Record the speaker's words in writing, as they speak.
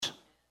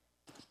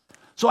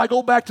So I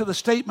go back to the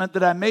statement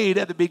that I made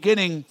at the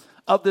beginning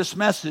of this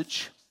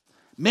message.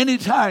 Many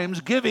times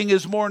giving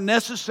is more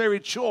necessary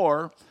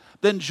chore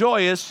than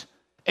joyous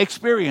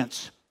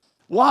experience.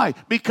 Why?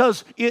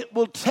 Because it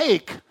will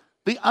take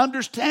the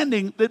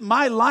understanding that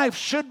my life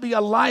should be a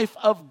life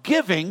of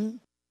giving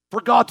for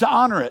God to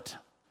honor it.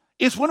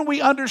 It's when we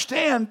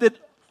understand that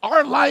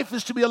our life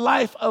is to be a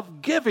life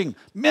of giving,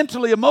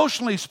 mentally,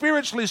 emotionally,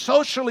 spiritually,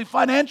 socially,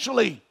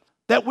 financially,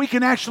 that we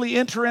can actually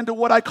enter into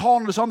what I call,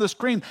 and it's on the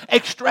screen,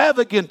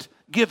 extravagant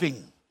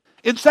giving.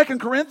 In 2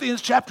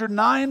 Corinthians chapter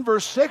 9,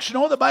 verse 6, you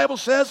know what the Bible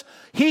says?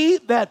 He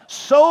that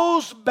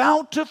sows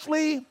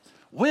bountifully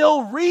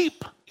will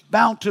reap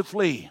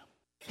bountifully.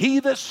 He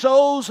that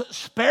sows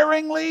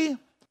sparingly,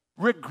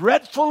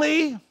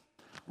 regretfully,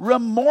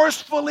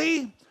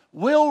 remorsefully,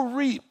 will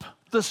reap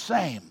the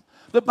same.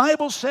 The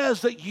Bible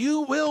says that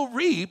you will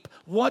reap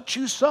what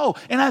you sow.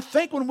 And I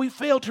think when we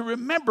fail to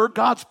remember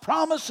God's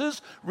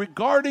promises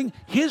regarding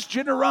His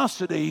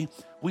generosity,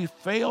 we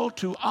fail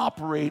to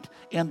operate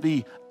in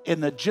the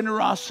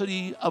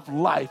generosity of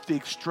life, the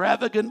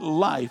extravagant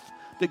life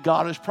that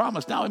God has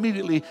promised. Now,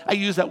 immediately, I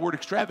use that word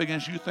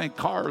extravagance. You think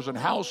cars and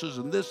houses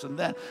and this and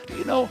that.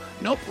 You know,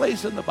 no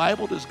place in the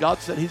Bible does God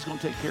say He's going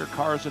to take care of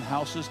cars and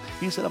houses.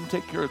 He said, I'm going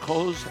to take care of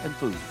clothes and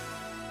food.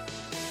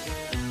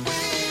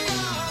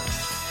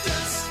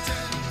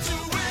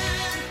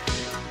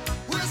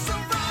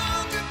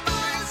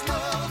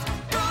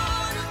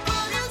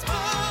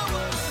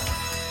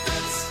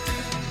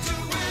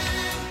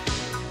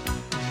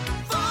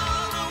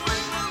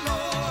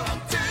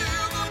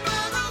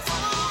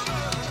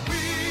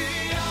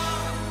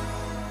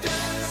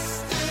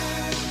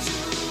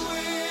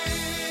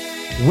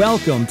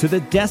 Welcome to the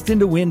Destined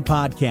to Win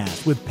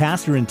podcast with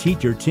pastor and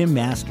teacher Tim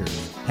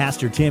Masters.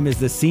 Pastor Tim is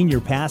the senior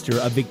pastor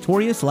of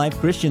Victorious Life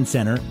Christian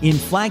Center in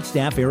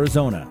Flagstaff,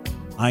 Arizona.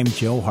 I'm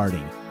Joe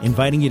Harding,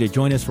 inviting you to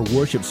join us for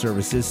worship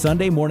services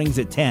Sunday mornings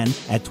at 10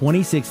 at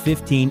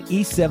 2615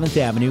 East 7th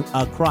Avenue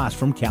across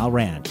from Cal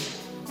Ranch.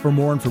 For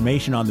more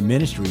information on the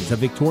ministries of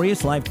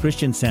Victorious Life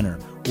Christian Center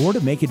or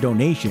to make a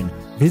donation,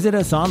 visit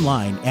us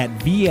online at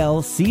vlccaz.org.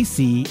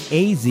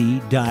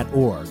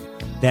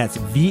 That's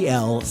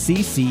vlccaz.org.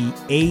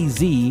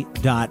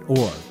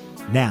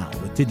 Now,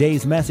 with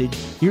today's message,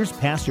 here's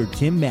Pastor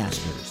Tim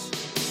Masters.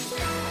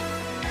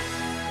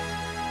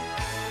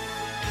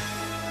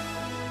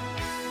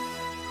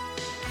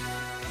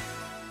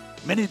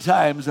 Many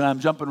times, and I'm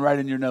jumping right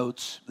in your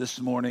notes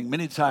this morning,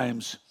 many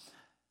times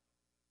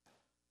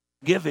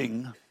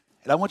giving,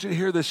 and I want you to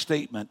hear this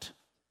statement,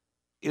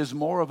 is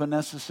more of a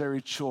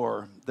necessary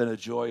chore than a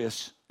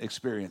joyous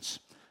experience.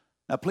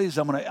 Now, please,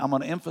 I'm going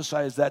to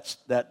emphasize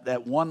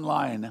that one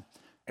line,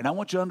 and I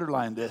want you to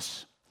underline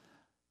this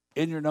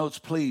in your notes,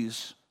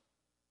 please,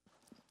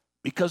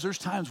 because there's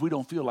times we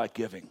don't feel like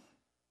giving.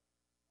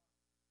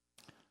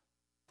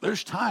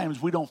 There's times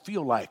we don't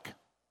feel like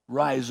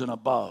rising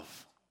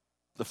above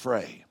the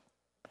fray.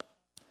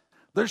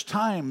 There's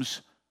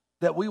times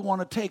that we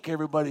want to take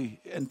everybody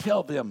and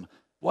tell them,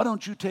 why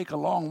don't you take a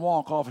long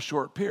walk off a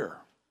short pier?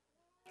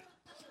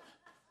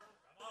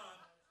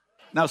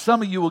 Now,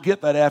 some of you will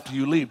get that after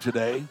you leave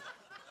today.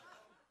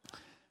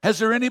 Has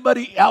there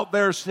anybody out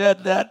there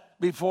said that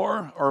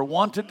before or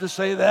wanted to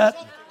say that?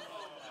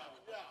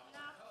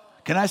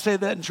 Can I say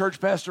that in church,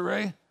 Pastor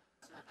Ray?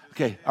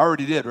 Okay, I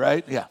already did,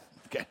 right? Yeah,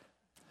 okay.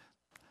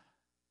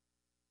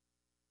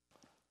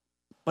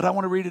 But I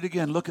want to read it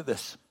again. Look at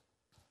this.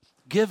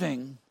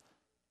 Giving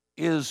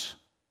is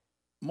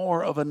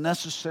more of a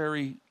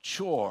necessary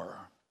chore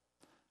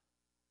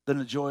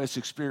than a joyous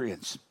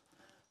experience.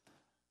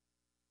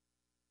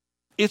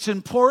 It's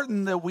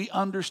important that we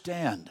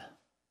understand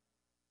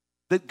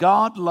that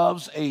God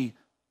loves a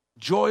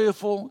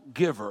joyful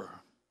giver,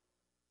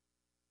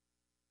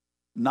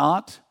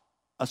 not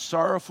a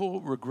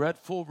sorrowful,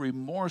 regretful,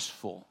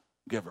 remorseful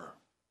giver.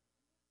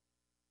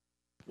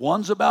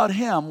 One's about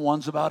Him,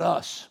 one's about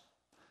us.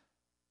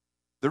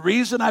 The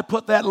reason I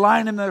put that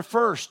line in there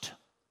first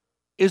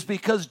is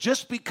because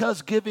just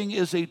because giving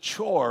is a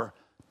chore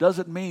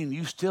doesn't mean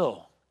you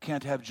still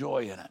can't have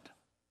joy in it.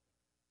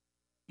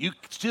 You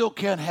still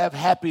can't have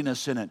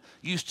happiness in it.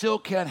 You still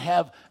can't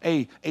have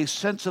a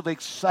sense of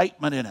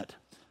excitement in it.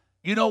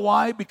 You know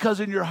why? Because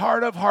in your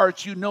heart of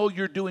hearts, you know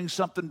you're doing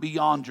something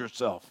beyond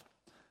yourself.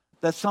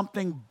 That's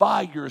something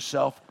by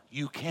yourself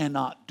you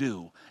cannot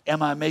do.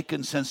 Am I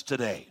making sense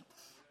today?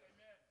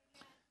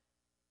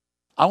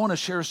 I want to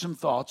share some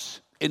thoughts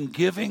in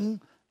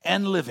giving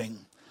and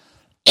living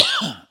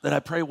that I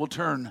pray will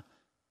turn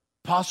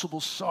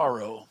possible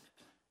sorrow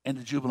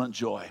into jubilant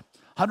joy.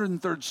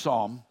 103rd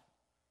Psalm.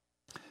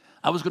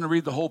 I was going to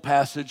read the whole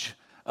passage,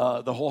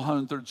 the whole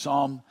 103rd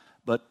Psalm,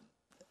 but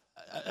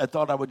I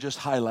thought I would just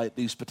highlight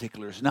these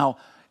particulars. Now,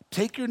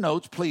 take your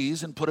notes,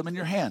 please, and put them in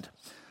your hand.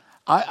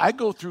 I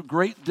go through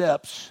great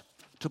depths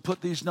to put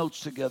these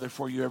notes together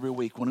for you every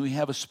week. When we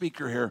have a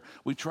speaker here,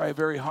 we try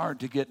very hard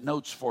to get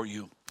notes for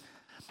you.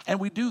 And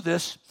we do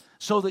this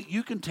so that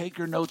you can take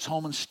your notes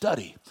home and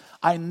study.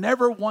 I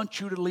never want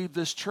you to leave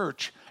this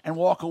church and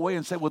walk away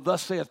and say, well,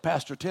 thus saith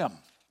Pastor Tim.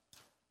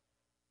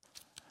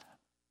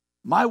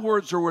 My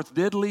words are worth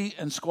diddly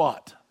and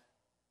squat.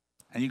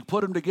 And you can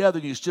put them together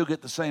and you still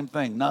get the same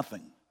thing,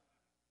 nothing.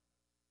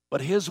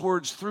 But his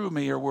words through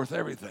me are worth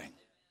everything.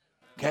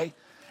 Okay?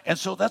 And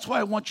so that's why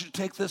I want you to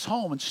take this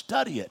home and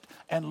study it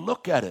and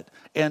look at it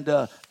and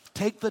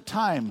take the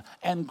time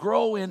and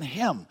grow in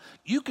him.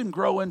 You can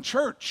grow in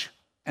church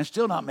and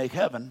still not make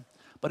heaven.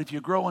 But if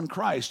you grow in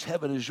Christ,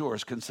 heaven is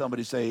yours. Can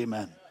somebody say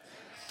amen?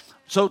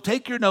 So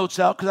take your notes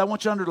out because I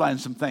want you to underline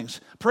some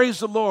things. Praise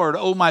the Lord,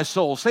 O my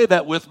soul. Say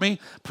that with me.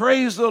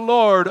 Praise the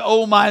Lord,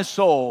 O my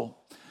soul.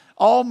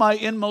 All my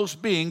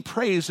inmost being,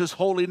 praise his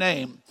holy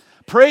name.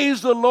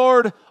 Praise the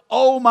Lord,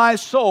 O my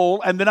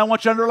soul. And then I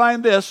want you to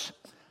underline this.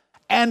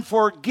 And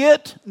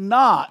forget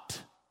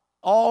not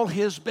all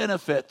his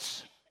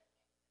benefits.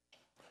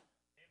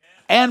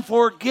 And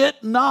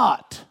forget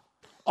not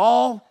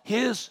all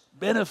his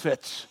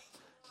benefits.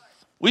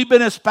 We've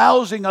been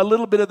espousing a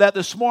little bit of that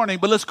this morning,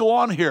 but let's go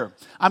on here.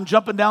 I'm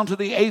jumping down to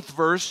the 8th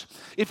verse.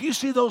 If you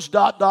see those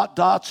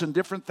dots and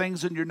different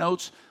things in your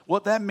notes,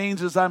 what that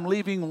means is I'm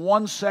leaving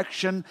one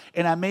section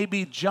and I may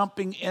be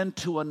jumping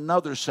into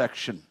another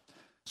section.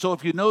 So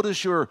if you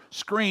notice your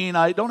screen,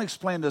 I don't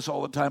explain this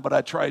all the time, but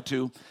I try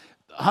to.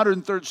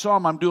 103rd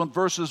Psalm, I'm doing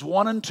verses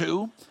 1 and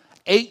 2,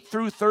 8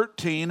 through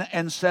 13,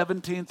 and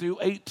 17 through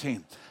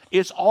 18.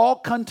 It's all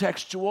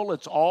contextual.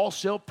 It's all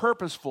still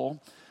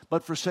purposeful.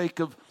 But for sake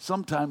of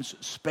sometimes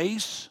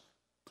space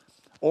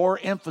or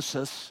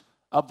emphasis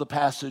of the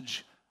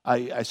passage,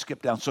 I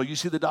skip down. So you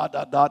see the dot.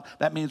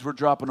 That means we're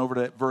dropping over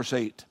to verse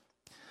 8.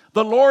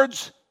 The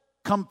Lord's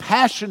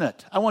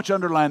compassionate. I want you to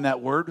underline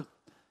that word.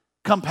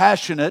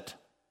 Compassionate.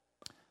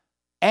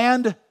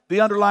 And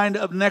the underlined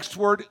of next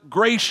word,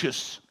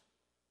 gracious.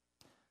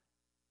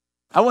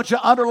 I want you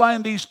to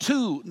underline these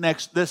two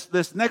next.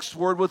 This next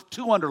word with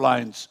two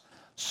underlines.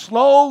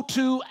 Slow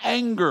to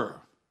anger.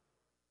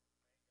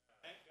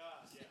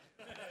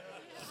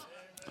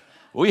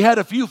 We had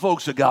a few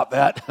folks that got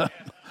that.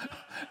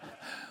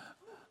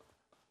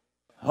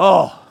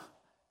 Oh,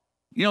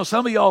 you know,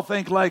 some of y'all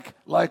think like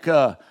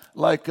Jim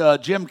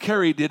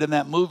Carrey did in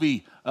that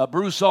movie,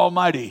 Bruce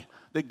Almighty,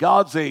 that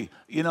God's an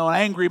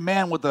angry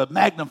man with a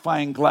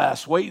magnifying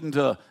glass waiting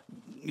to,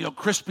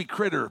 crispy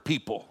critter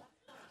people.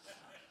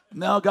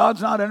 No,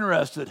 God's not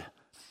interested.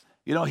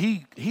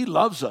 He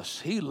loves us.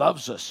 He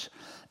loves us.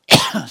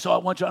 So I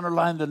want you to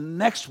underline the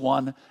next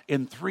one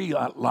in 3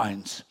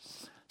 lines.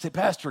 Say,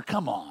 Pastor,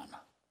 come on.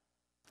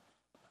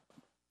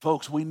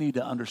 Folks, we need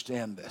to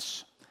understand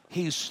this.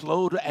 He's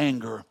slow to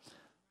anger,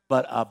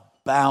 but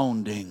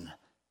abounding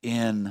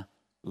in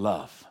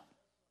love.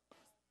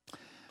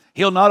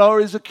 He'll not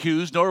always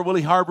accuse, nor will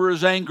he harbor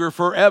his anger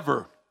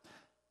forever.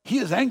 He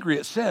is angry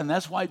at sin.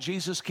 That's why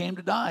Jesus came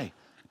to die,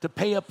 to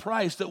pay a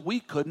price that we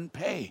couldn't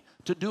pay,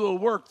 to do a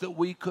work that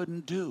we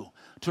couldn't do,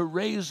 to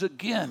raise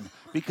again,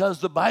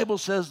 because the Bible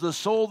says the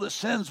soul that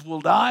sins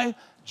will die.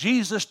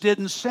 Jesus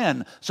didn't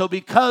sin. So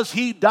because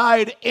he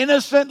died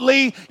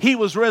innocently, he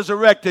was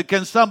resurrected.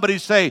 Can somebody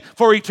say,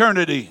 for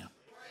eternity?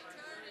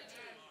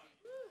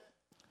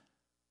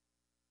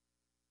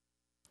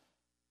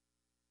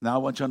 Now I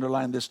want you to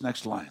underline this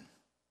next line.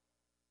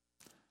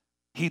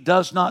 He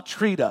does not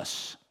treat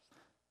us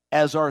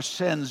as our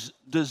sins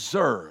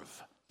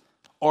deserve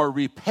or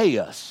repay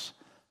us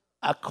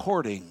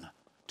according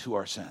to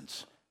our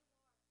sins.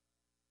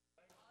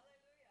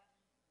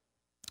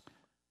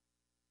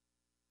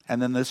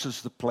 And then this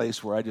is the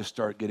place where I just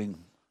start getting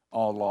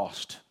all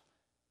lost.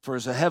 For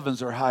as the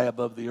heavens are high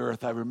above the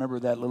earth, I remember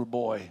that little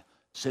boy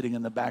sitting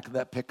in the back of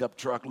that pickup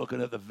truck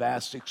looking at the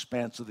vast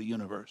expanse of the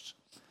universe.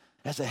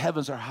 As the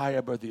heavens are high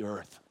above the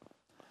earth.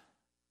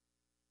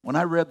 When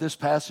I read this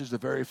passage the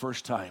very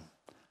first time,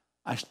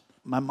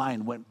 my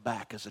mind went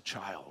back as a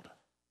child.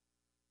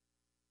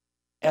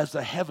 As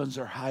the heavens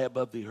are high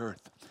above the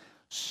earth,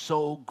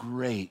 so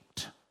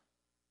great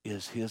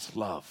is his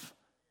love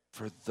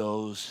for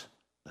those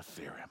that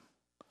fear him.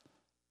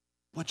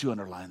 Would you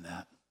underline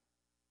that?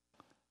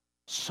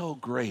 So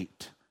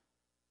great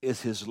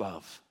is his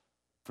love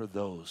for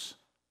those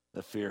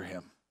that fear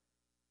him.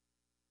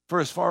 For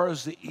as far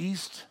as the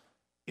east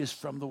is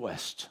from the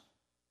west,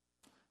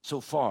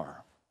 so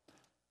far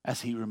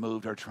as he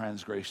removed our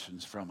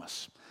transgressions from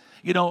us.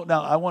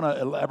 Now I want to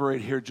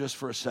elaborate here just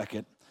for a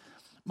second.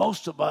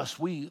 Most of us,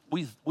 we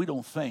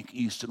don't think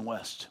east and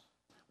west.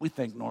 We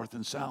think north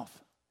and south.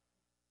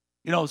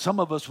 Some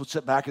of us would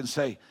sit back and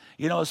say,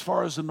 as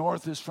far as the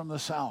north is from the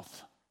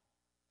south.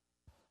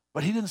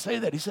 But he didn't say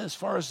that. He said, as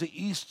far as the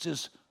east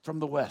is from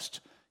the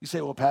west. You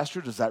say, well,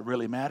 Pastor, does that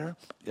really matter?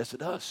 Yes,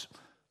 it does.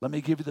 Let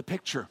me give you the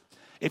picture.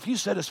 If you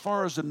said, as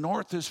far as the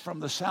north is from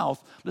the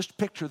south, let's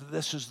picture that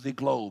this is the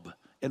globe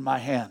in my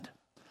hand.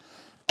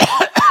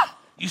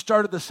 You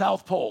start at the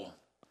South Pole,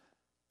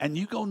 and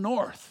you go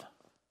north.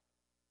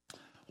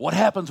 What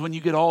happens when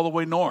you get all the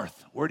way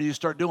north? Where do you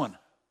start doing?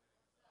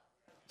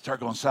 Start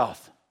going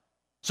south.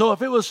 So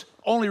if it was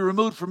only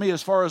removed from me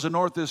as far as the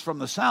north is from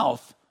the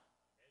south,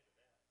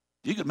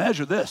 you could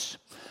measure this.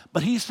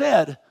 But he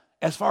said,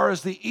 as far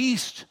as the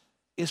east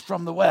is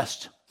from the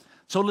west.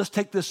 So let's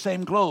take this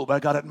same globe. I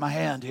got it in my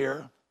hand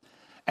here.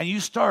 and you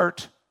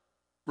start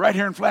right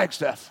here in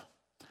Flagstaff,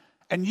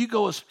 and you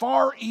go as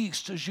far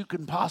east as you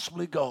can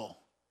possibly go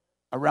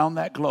around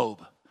that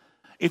globe.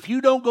 If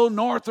you don't go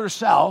north or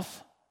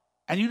south,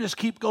 and you just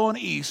keep going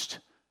east,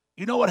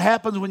 you know what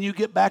happens when you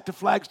get back to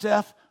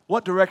Flagstaff?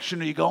 What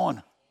direction are you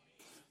going?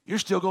 You're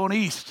still going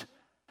east.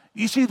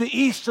 You see, the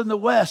east and the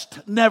west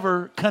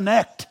never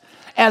connect.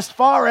 As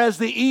far as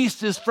the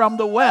east is from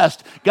the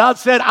west, God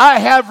said, I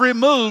have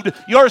removed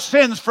your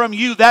sins from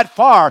you that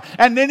far.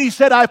 And then he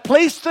said, I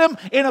placed them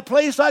in a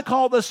place I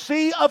call the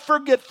sea of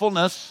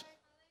forgetfulness.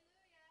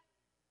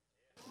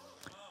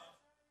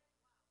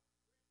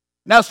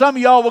 Now, some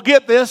of y'all will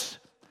get this.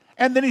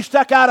 And then he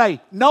stuck out a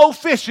no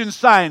fishing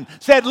sign,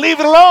 said, leave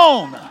it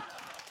alone.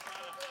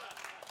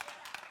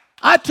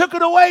 I took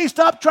it away.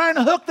 Stop trying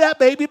to hook that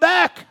baby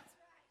back.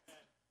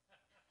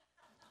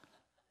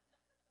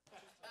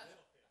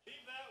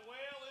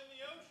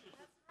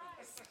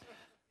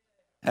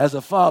 As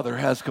a father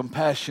has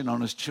compassion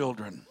on his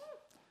children,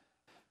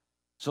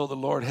 so the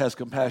Lord has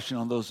compassion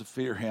on those that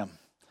fear him.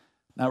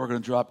 Now we're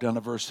going to drop down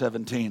to verse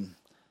 17.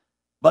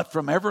 But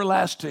from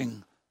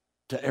everlasting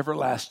to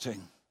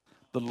everlasting,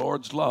 the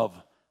Lord's love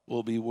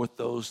will be with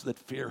those that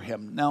fear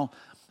him. Now,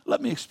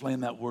 let me explain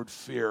that word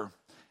fear.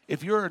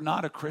 If you're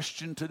not a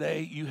Christian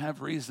today, you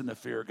have reason to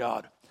fear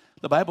God.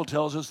 The Bible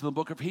tells us in the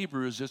book of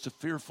Hebrews, it's a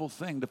fearful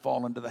thing to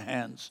fall into the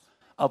hands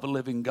of a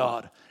living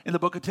God. In the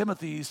book of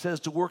Timothy, he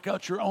says to work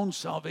out your own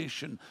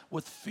salvation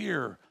with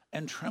fear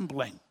and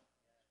trembling.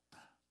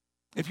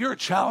 If you're a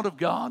child of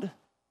God,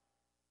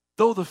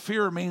 though the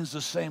fear means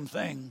the same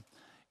thing,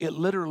 it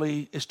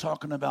literally is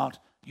talking about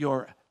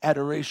your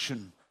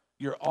adoration,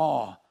 your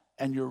awe,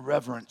 and your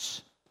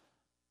reverence.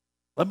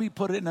 Let me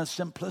put it in a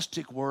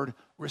simplistic word,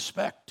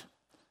 respect,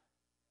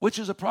 which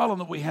is a problem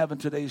that we have in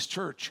today's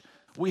church.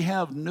 We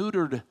have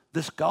neutered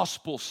this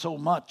gospel so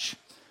much.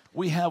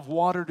 We have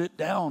watered it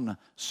down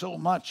so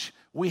much.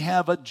 We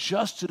have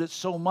adjusted it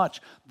so much,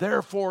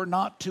 therefore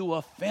not to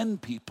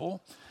offend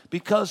people.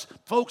 Because,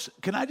 folks,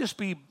 can I just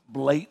be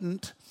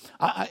blatant?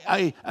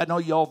 I know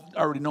y'all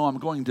already know I'm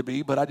going to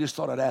be, but I just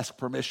thought I'd ask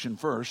permission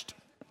first.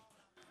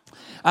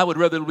 I would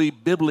rather be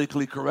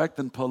biblically correct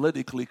than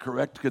politically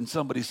correct. Can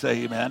somebody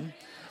say amen?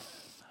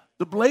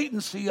 The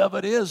blatancy of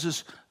it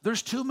is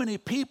there's too many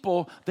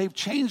people, they've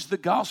changed the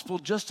gospel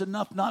just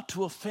enough not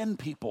to offend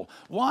people.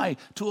 Why?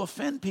 To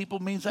offend people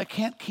means I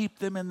can't keep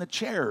them in the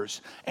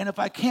chairs. And if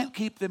I can't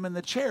keep them in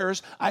the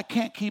chairs, I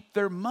can't keep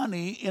their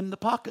money in the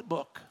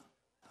pocketbook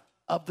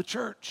of the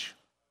church.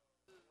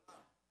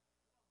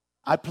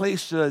 I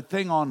placed a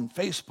thing on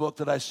Facebook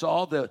that I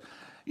saw that,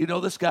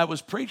 this guy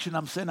was preaching.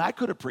 I'm saying I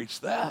could have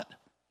preached that.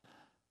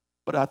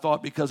 But I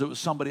thought because it was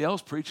somebody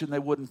else preaching, they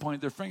wouldn't point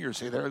their fingers.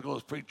 See, there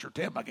goes Preacher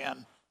Tim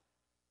again.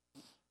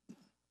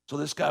 So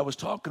this guy was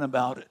talking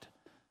about it,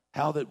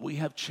 how that we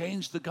have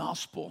changed the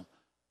gospel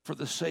for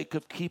the sake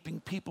of keeping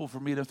people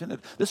from being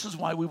offended. This is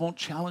why we won't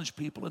challenge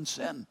people in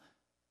sin,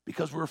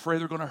 because we're afraid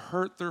they're going to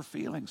hurt their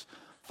feelings.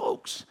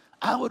 Folks,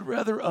 I would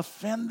rather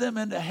offend them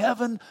into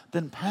heaven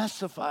than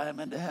pacify them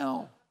into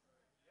hell.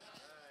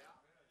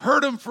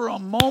 Hurt them for a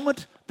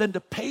moment than to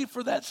pay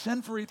for that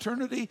sin for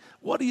eternity.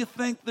 What do you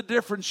think the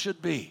difference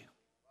should be?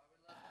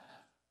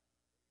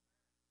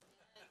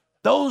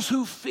 Those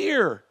who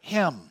fear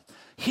him,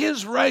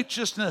 his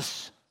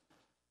righteousness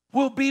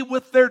will be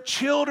with their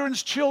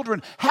children's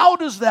children. How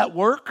does that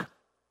work?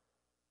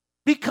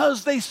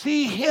 Because they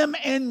see him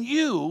in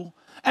you,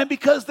 and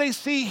because they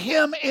see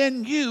him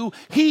in you,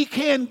 he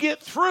can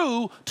get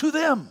through to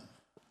them.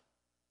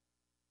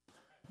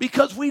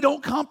 Because we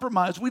don't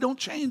compromise, we don't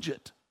change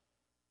it.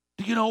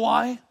 Do you know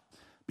why?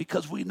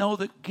 Because we know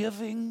that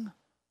giving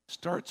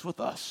starts with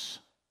us.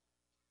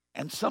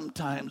 And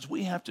sometimes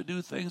we have to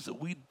do things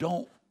that we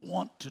don't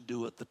want to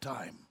do at the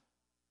time.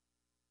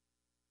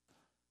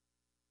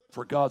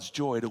 For God's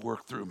joy to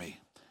work through me.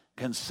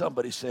 Can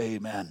somebody say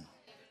amen?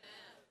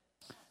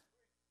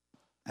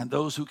 And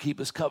those who keep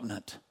his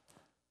covenant,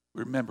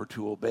 remember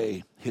to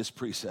obey his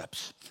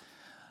precepts.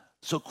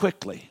 So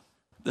quickly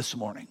this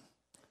morning,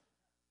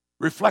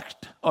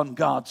 reflect on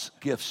God's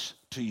gifts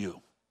to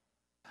you.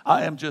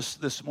 I am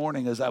just this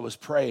morning as I was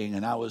praying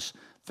and I was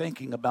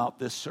thinking about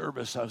this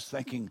service, I was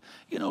thinking,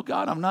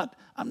 God, I'm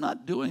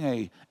not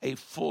doing a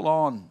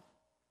full-on,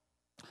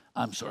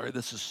 I'm sorry,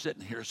 this is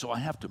sitting here, so I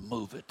have to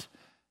move it.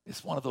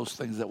 It's one of those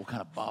things that will kind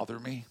of bother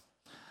me.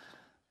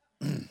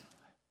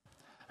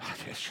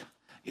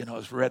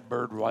 It's red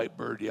bird, white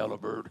bird, yellow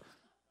bird,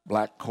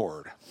 black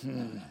cord.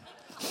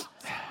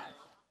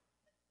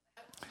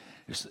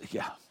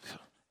 Yeah,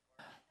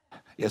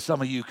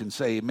 some of you can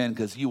say amen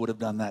because you would have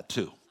done that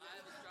too.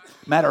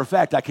 Matter of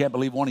fact, I can't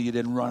believe one of you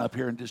didn't run up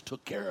here and just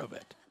took care of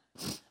it.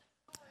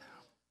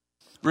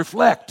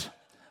 Reflect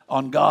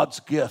on God's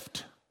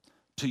gift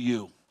to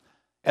you.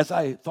 As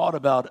I thought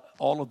about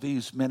all of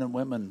these men and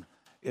women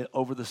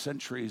over the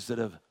centuries that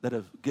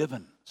have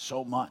given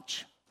so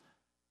much,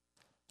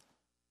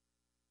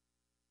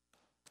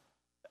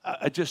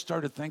 I just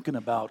started thinking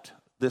about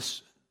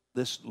this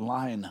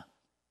line.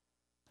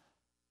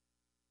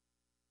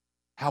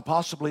 How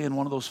possibly in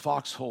one of those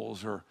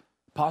foxholes or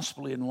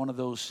possibly in one of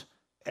those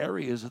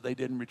areas that they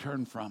didn't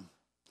return from,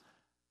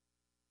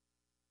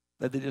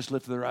 that they just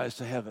lifted their eyes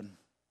to heaven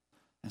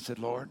and said,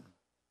 Lord,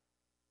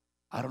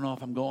 I don't know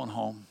if I'm going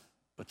home,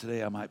 but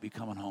today I might be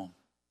coming home.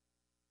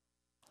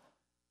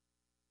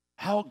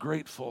 How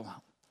grateful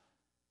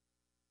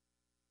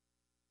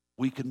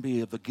we can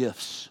be of the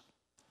gifts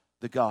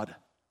that God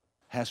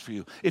has for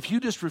you. If you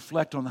just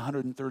reflect on the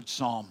 103rd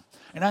Psalm,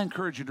 and I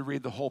encourage you to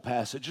read the whole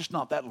passage, it's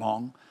not that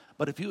long,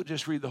 but if you would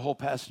just read the whole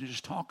passage and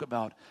just talk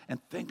about and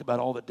think about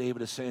all that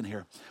David is saying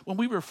here. When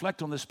we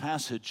reflect on this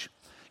passage,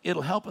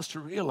 it'll help us to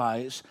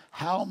realize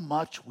how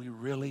much we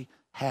really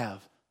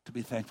have to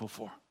be thankful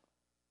for.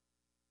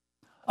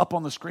 Up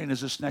on the screen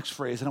is this next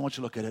phrase, and I want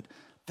you to look at it.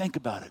 Think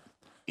about it.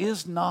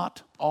 Is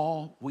not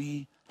all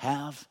we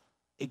have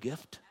a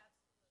gift?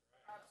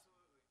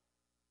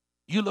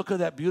 You look at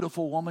that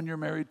beautiful woman you're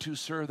married to,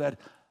 sir, that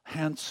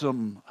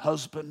handsome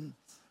husband.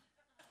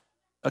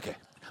 Okay,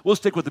 we'll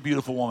stick with the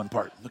beautiful woman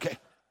part, okay?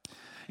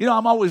 You know,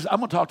 I'm going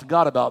to talk to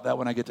God about that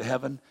when I get to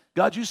heaven.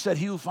 God, you said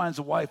he who finds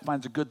a wife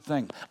finds a good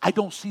thing. I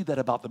don't see that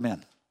about the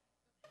men.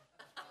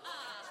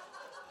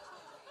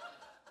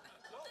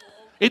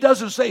 It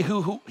doesn't say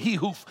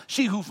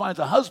she who finds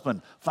a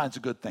husband finds a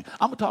good thing.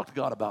 I'm going to talk to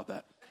God about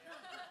that.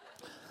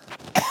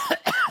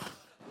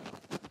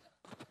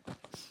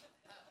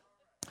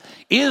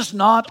 Is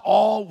not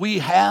all we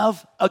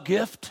have a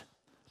gift?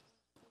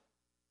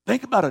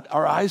 Think about it.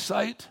 Our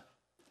eyesight.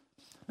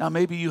 Now,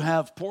 maybe you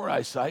have poor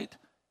eyesight.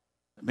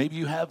 Maybe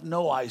you have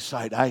no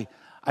eyesight. I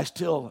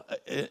still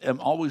am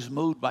always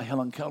moved by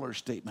Helen Keller's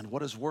statement.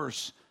 What is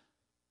worse,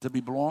 to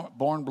be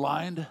born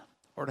blind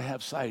or to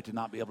have sight and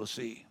not be able to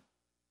see?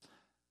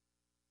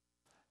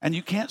 And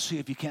you can't see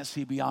if you can't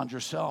see beyond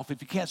yourself.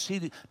 If you can't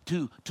see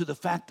to the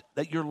fact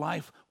that your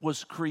life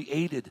was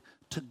created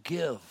to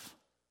give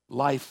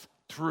life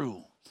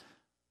through.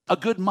 A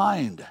good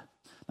mind.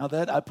 Now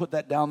that I put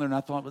that down there and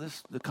I thought, well,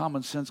 the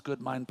common sense good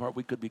mind part,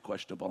 we could be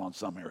questionable on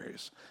some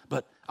areas.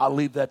 But I'll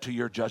leave that to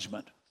your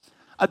judgment.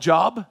 A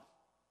job.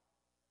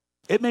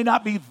 It may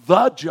not be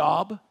the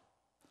job,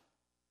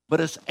 but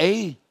it's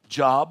a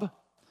job.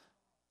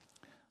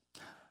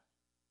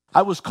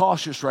 I was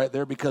cautious right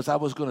there because I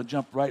was going to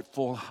jump right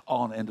full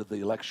on into the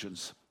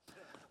elections.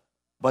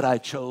 But I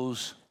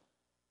chose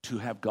to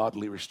have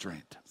godly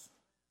restraint.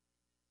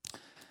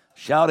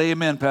 Shout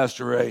amen,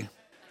 Pastor Ray.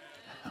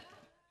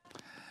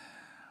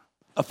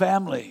 A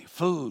family,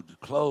 food,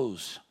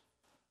 clothes.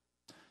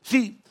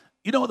 See,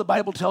 you know what the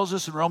Bible tells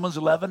us in Romans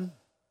 11?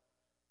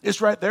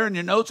 It's right there in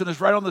your notes and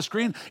it's right on the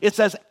screen. It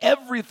says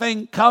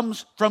everything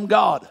comes from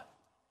God.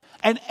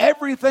 And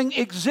everything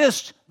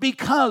exists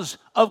because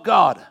of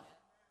God.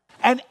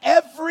 And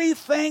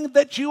everything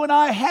that you and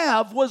I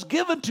have was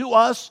given to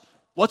us,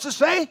 what's it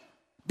say?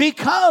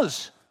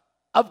 Because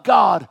of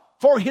God,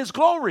 for his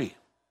glory.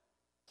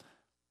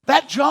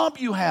 That job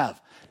you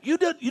have, you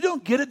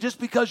don't get it just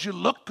because you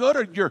look good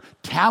or you're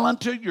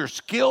talented, you're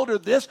skilled or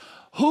this.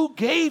 Who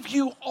gave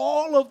you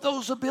all of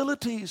those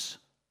abilities?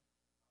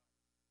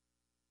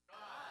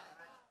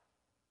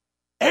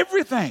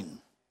 Everything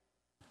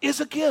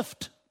is a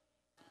gift.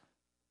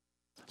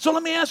 So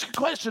let me ask you a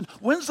question.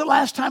 When's the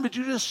last time did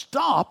you just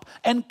stop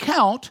and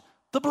count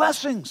the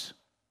blessings?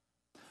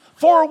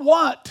 For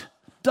what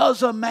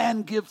does a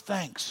man give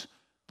thanks?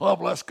 Well,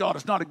 bless God,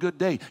 it's not a good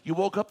day. You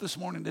woke up this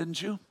morning,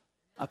 didn't you?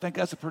 I think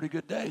that's a pretty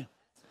good day.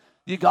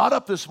 You got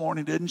up this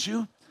morning, didn't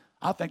you?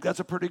 I think that's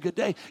a pretty good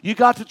day. You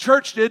got to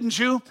church, didn't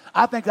you?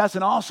 I think that's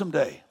an awesome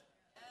day.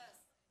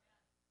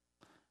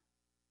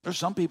 There's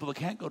some people that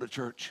can't go to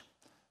church.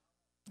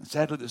 And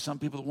sadly, there's some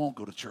people that won't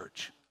go to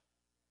church.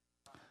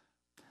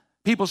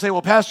 People say,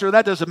 well, Pastor,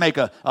 that doesn't make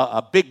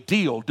a big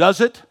deal,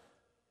 does it?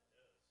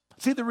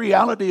 See, the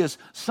reality is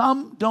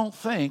some don't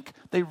think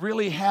they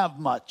really have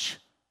much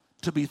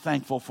to be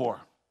thankful for.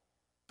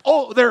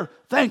 Oh, they're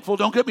thankful,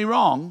 don't get me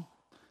wrong.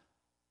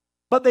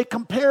 But they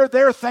compare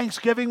their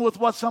thanksgiving with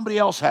what somebody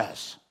else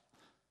has.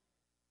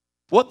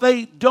 What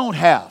they don't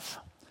have.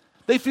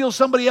 They feel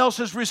somebody else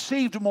has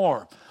received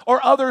more. Or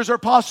others are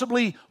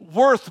possibly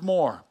worth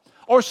more.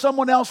 Or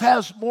someone else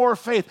has more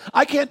faith.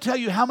 I can't tell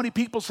you how many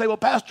people say, well,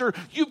 Pastor,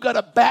 you've got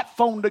a bat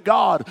phone to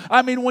God.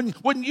 I mean,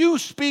 when you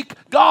speak,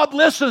 God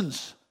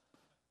listens.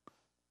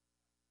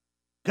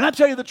 Can I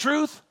tell you the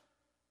truth?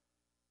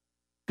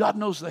 God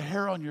knows the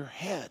hair on your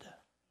head.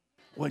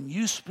 When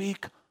you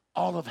speak,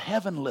 all of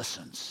heaven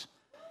listens.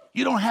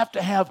 You don't have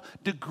to have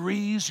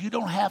degrees. You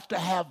don't have to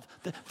have,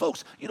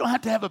 folks, you don't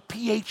have to have a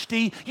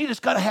PhD. You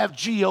just got to have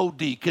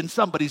G-O-D. Can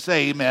somebody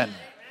say amen?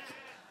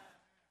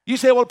 You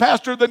say, well,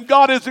 Pastor, then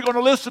God isn't going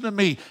to listen to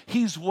me.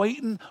 He's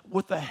waiting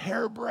with the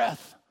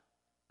hairbreadth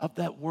of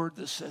that word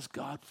that says,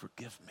 God,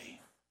 forgive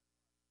me.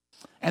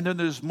 And then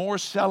there's more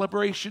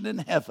celebration in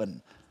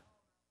heaven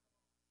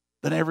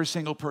than every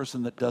single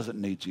person that doesn't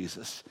need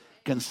Jesus.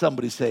 Can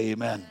somebody say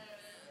amen?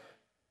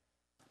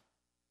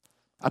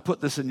 I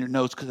put this in your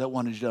notes because I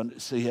wanted you to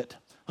see it.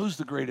 Who's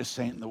the greatest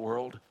saint in the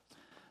world?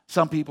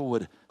 Some people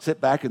would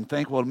sit back and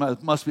think, well,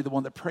 it must be the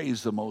one that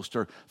prays the most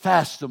or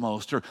fasts the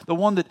most or the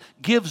one that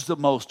gives the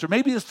most. Or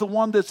maybe it's the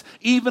one that's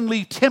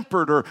evenly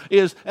tempered or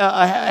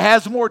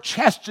has more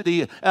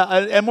chastity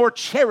and more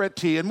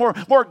charity and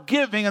more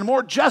giving and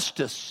more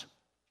justice.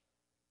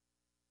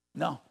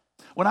 No.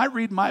 When I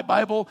read my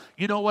Bible,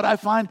 you know what I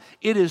find?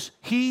 It is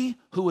he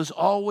who is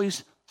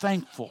always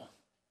thankful.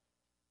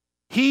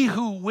 He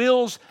who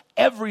wills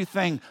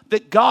everything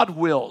that God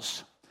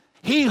wills.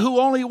 He who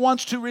only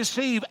wants to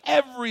receive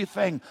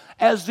everything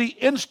as the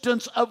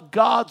instance of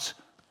God's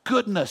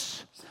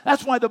goodness.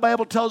 That's why the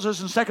Bible tells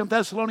us in 2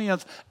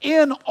 Thessalonians,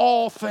 in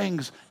all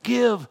things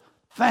give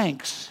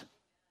thanks.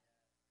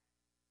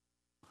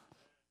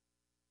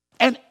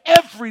 And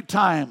every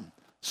time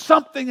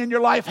something in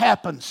your life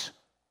happens,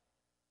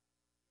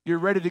 you're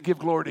ready to give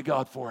glory to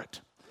God for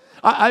it.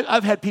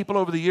 I've had people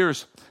over the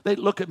years, they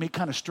look at me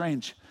kind of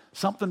strange.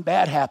 Something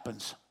bad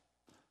happens,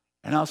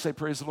 and I'll say,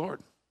 praise the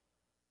Lord.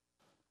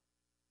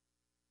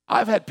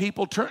 I've had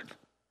people turn,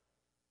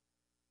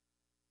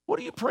 what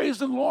are you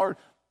praising the Lord?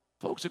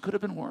 Folks, it could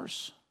have been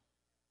worse.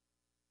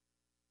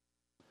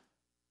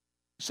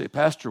 You say,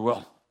 Pastor,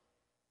 well,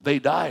 they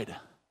died.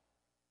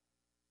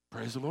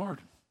 Praise the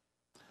Lord.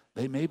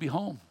 They may be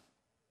home.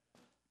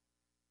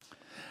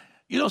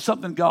 You know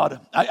something, God,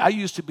 I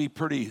used to be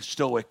pretty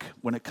stoic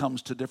when it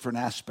comes to different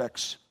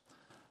aspects.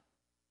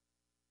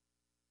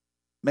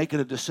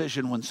 Making a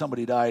decision when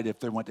somebody died if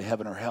they went to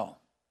heaven or hell.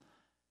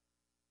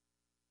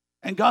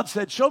 And God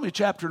said, show me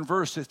chapter and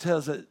verse that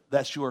tells that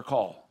that's your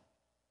call.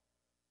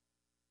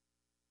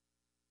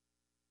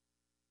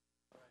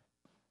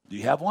 Do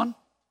you have one?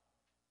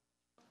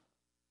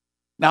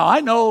 Now,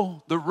 I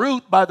know the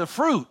root by the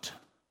fruit.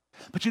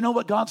 But you know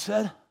what God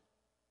said?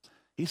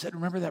 He said,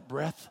 remember that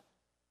breath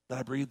that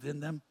I breathed in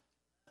them?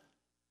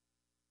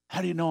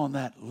 How do you know on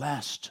that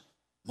last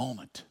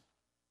moment,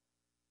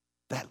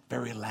 that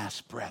very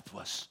last breath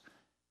was,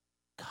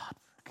 God,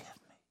 forgive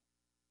me.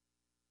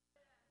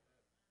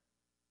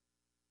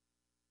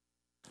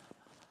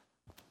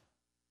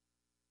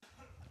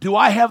 Do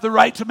I have the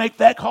right to make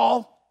that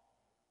call?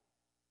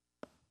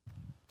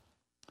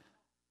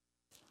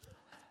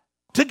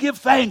 To give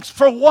thanks.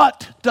 For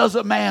what does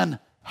a man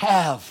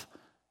have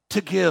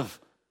to give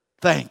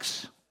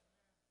thanks?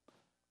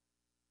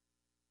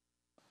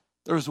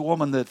 There was a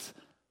woman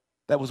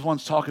that was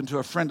once talking to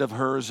a friend of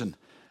hers, and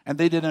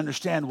they didn't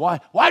understand why.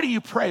 Why do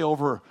you pray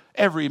over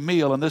every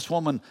meal? And this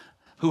woman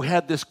who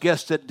had this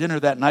guest at dinner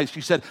that night,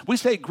 she said, we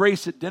say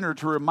grace at dinner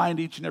to remind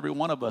each and every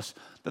one of us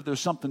that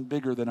there's something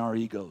bigger than our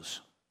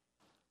egos.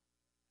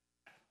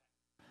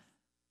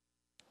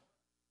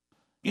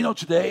 You know,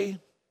 today,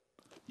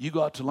 you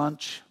go out to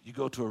lunch, you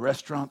go to a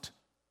restaurant,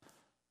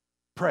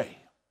 pray.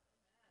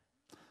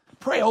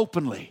 Pray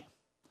openly.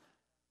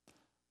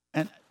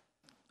 And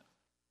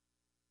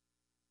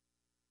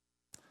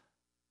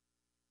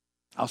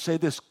I'll say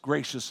this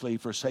graciously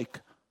for sake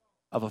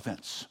of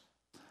offense.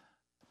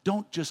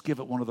 Don't just give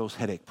it one of those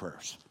headache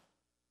prayers.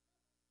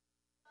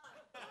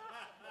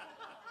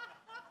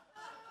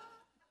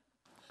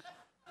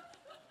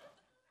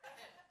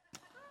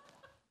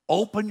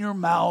 Open your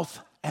mouth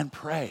and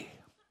pray.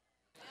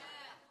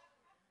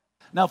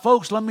 Now,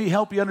 folks, let me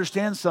help you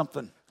understand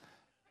something.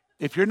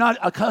 If you're not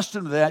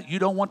accustomed to that, you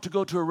don't want to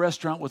go to a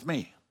restaurant with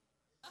me.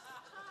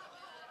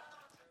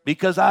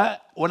 Because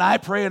when I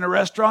pray in a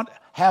restaurant,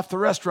 half the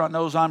restaurant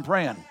knows I'm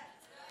praying.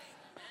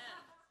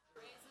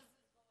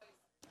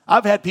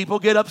 I've had people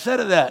get upset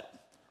at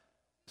that.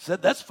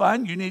 Said, that's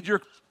fine, you need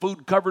your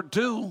food covered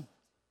too.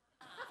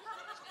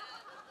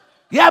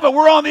 Yeah, but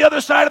we're on the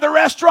other side of the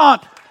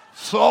restaurant.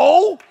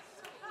 So?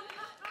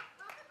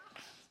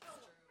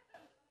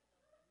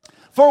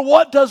 For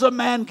what does a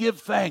man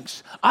give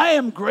thanks? I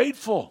am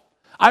grateful.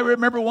 I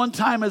remember one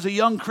time as a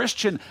young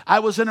Christian, I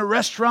was in a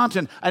restaurant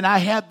and I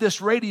had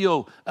this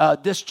radio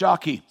disc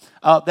jockey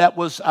I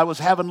was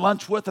having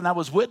lunch with, and I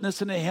was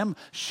witnessing to him,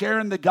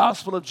 sharing the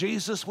gospel of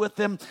Jesus with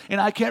him. And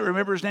I can't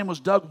remember, his name was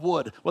Doug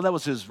Wood. Well, that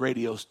was his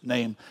radio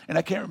name. And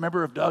I can't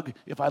remember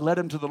if I led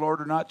him to the Lord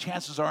or not.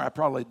 Chances are I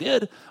probably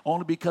did,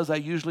 only because I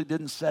usually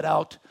didn't set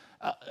out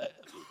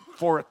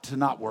for it to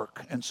not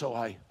work. And so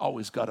I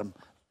always got him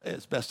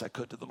as best I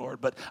could to the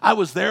Lord. But I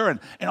was there, and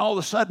all of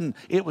a sudden,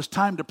 it was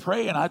time to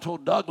pray, and I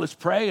told Doug, let's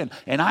pray,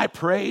 and I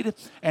prayed,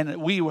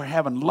 and we were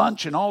having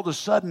lunch, and all of a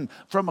sudden,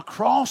 from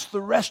across the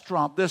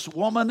restaurant, this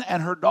woman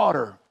and her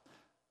daughter,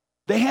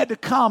 they had to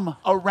come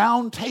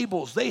around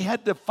tables. They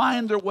had to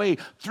find their way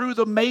through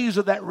the maze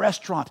of that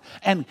restaurant,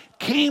 and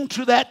came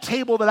to that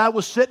table that I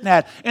was sitting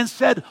at, and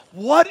said,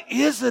 what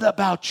is it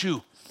about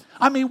you?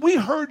 I mean, we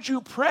heard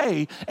you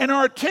pray, and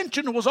our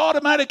attention was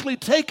automatically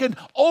taken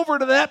over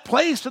to that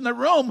place in the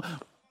room.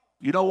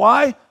 You know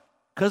why?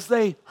 Because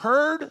they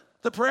heard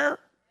the prayer.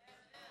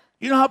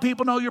 You know how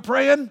people know you're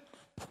praying?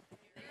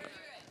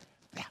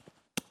 Yeah.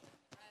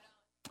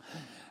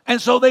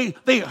 And so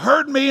they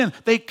heard me and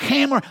they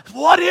came.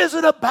 What is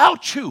it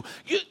about you?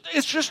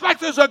 It's just like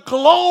there's a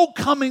glow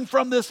coming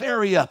from this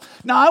area.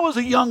 Now, I was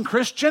a young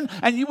Christian,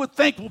 and you would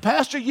think, well,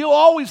 Pastor, you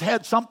always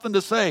had something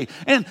to say.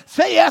 And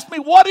they asked me,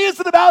 what is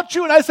it about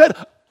you? And I said,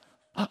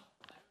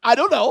 I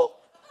don't know.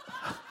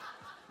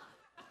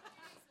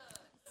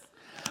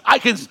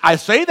 I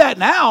say that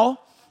now.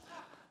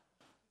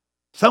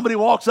 Somebody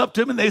walks up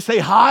to me and they say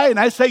hi, and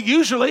I say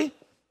usually.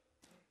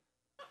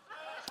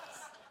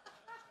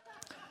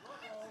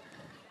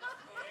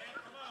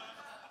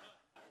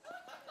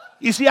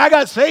 You see, I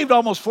got saved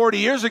almost 40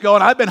 years ago,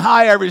 and I've been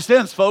high ever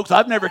since, folks.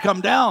 I've never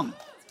come down.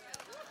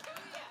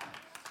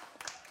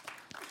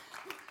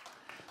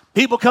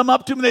 People come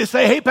up to me and they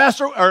say, hey,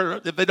 Pastor, or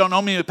if they don't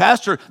know me as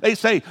Pastor, they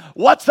say,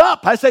 what's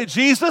up? I say,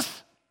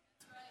 Jesus.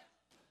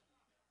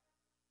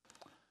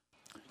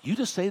 You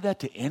just say that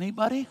to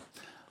anybody?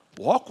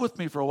 Walk with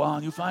me for a while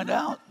and you find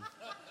out.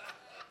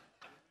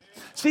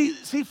 See,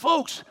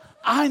 folks,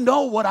 I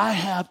know what I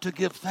have to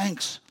give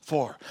thanks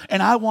for.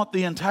 And I want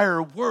the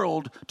entire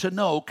world to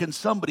know. Can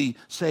somebody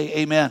say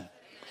amen?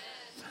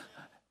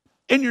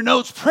 In your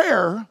notes,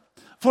 prayer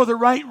for the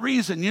right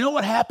reason. You know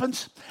what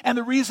happens? And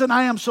the reason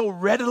I am so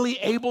readily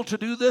able to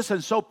do this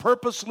and so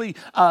purposely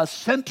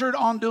centered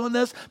on doing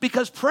this,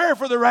 because prayer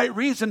for the right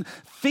reason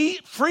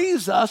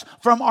frees us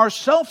from our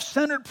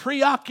self-centered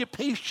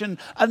preoccupation,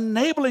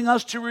 enabling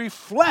us to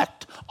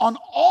reflect on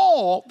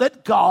all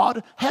that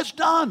God has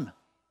done.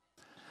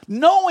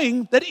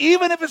 Knowing that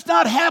even if it's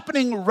not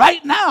happening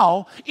right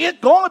now, it's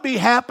going to be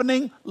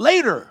happening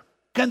later.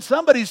 Can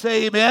somebody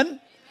say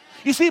amen?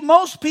 You see,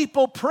 most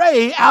people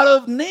pray out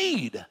of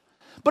need.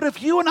 But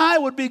if you and I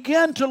would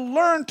begin to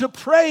learn to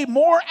pray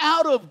more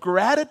out of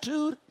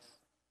gratitude,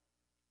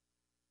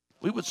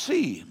 we would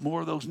see more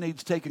of those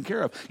needs taken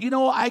care of. You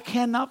know, I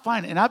cannot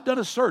find, and I've done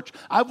a search.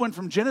 I went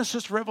from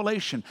Genesis to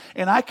Revelation,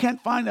 and I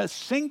can't find a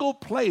single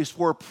place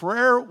where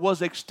prayer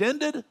was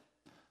extended,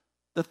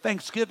 the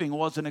thanksgiving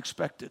wasn't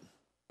expected.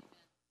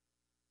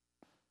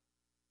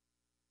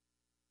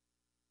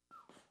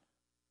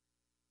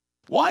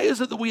 Why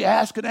is it that we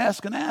ask and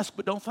ask and ask,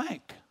 but don't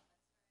thank?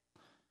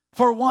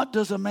 For what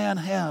does a man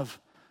have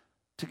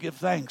to give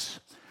thanks?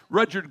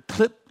 Rudyard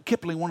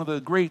Kipling, one of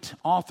the great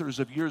authors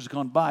of years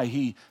gone by,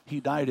 he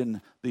died in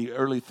the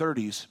early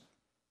 30s,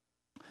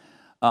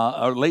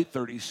 or late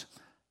 30s.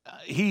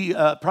 He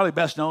probably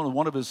best known,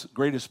 one of his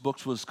greatest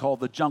books was called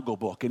The Jungle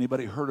Book.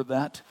 Anybody heard of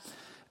that?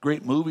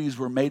 Great movies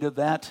were made of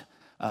that.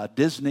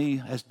 Disney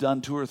has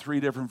done 2 or 3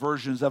 different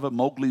versions of it,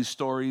 Mowgli's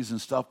stories and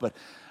stuff. But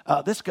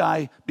this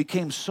guy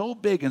became so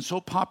big and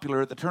so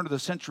popular at the turn of the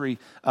century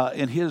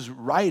in his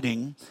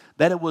writing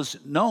that it was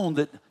known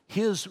that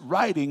his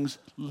writings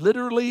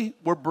literally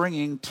were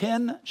bringing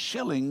 10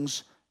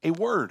 shillings a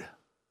word.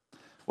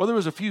 Well, there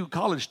was a few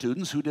college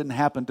students who didn't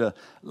happen to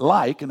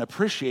like and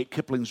appreciate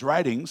Kipling's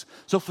writings.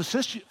 So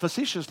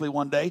facetiously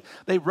one day,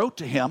 they wrote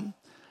to him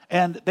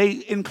and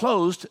they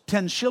enclosed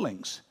 10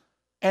 shillings.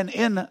 And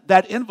in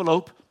that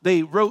envelope,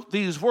 they wrote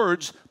these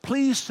words,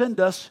 please send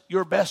us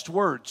your best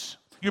words,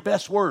 your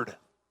best word.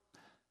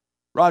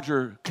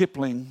 Rudyard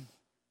Kipling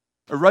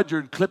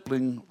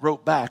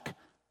wrote back,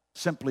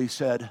 simply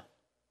said,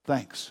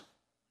 thanks.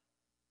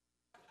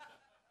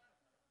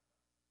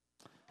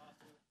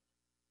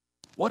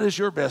 What is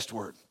your best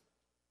word?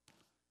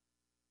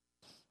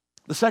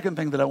 The second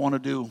thing that I want to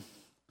do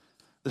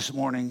this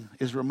morning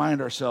is remind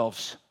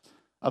ourselves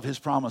of his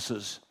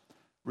promises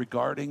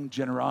regarding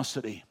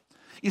generosity.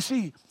 You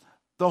see,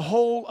 the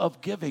whole of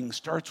giving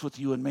starts with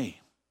you and me.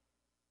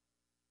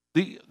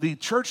 The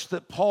church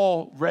that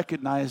Paul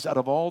recognized out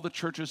of all the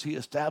churches he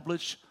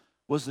established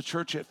was the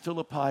church at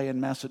Philippi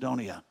in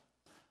Macedonia.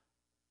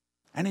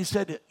 And he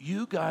said,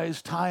 you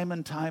guys time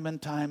and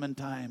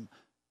time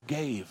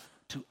gave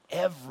to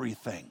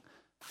everything.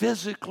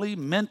 Physically,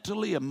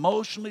 mentally,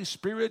 emotionally,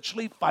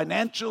 spiritually,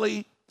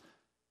 financially.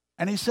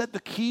 And he said the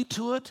key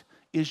to it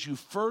is you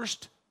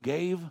first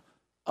gave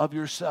of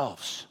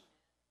yourselves.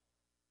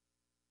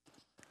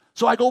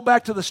 So I go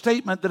back to the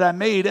statement that I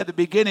made at the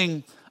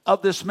beginning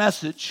of this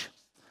message.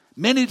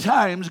 Many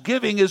times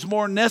giving is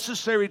more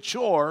necessary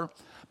chore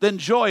than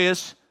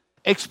joyous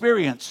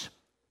experience.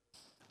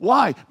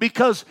 Why?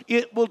 Because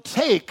it will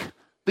take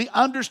the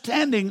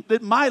understanding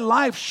that my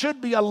life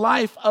should be a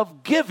life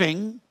of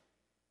giving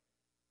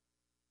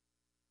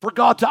for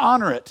God to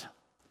honor it.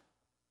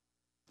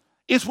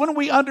 It's when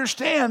we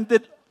understand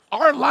that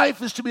our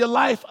life is to be a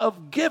life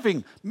of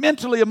giving,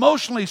 mentally,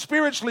 emotionally,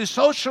 spiritually,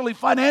 socially,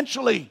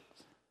 financially,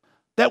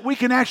 that we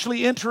can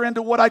actually enter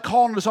into what I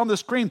call, and it's on the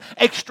screen,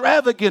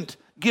 extravagant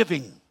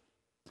giving.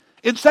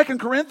 In 2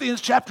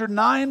 Corinthians chapter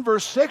 9,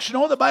 verse 6, you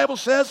know what the Bible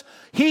says?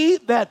 He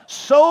that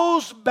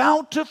sows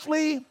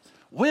bountifully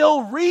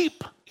will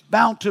reap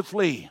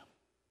bountifully.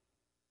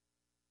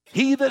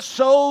 He that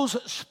sows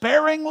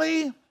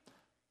sparingly,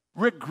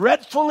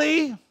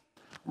 regretfully,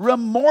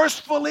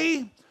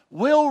 remorsefully,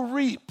 will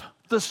reap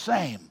the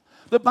same.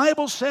 The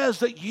Bible says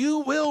that you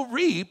will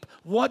reap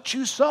what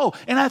you sow.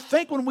 And I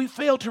think when we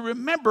fail to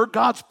remember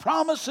God's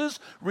promises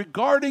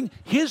regarding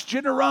his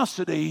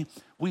generosity,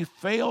 we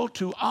fail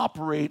to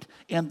operate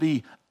in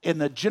the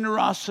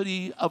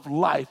generosity of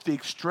life, the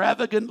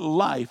extravagant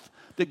life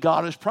that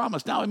God has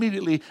promised. Now,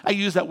 immediately, I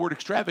use that word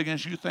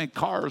extravagance. You think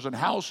cars and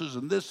houses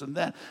and this and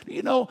that.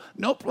 You know,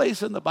 no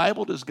place in the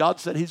Bible does God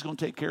say he's going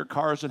to take care of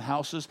cars and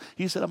houses.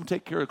 He said, I'm going to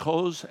take care of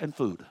clothes and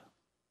food.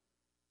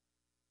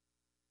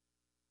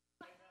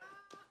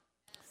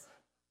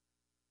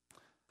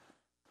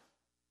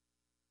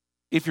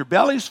 If your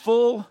belly's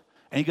full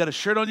and you got a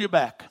shirt on your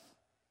back,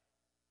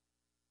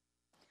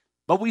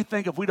 but we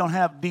think if we don't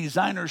have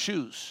designer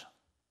shoes,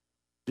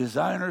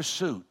 designer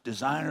suit,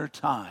 designer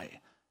tie,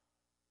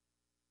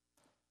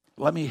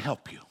 let me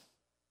help you.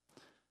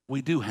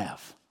 We do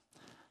have.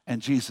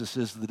 And Jesus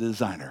is the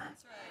designer.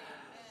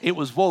 It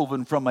was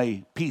woven from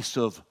a piece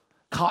of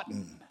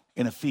cotton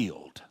in a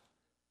field,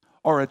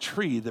 or a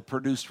tree that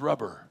produced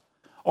rubber,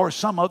 or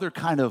some other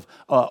kind of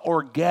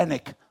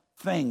organic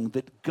thing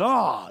that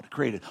God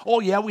created. Oh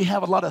yeah, we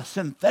have a lot of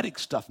synthetic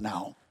stuff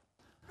now.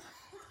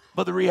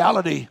 But the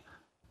reality,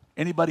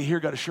 anybody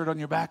here got a shirt on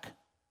your back?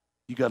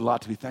 You got a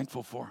lot to be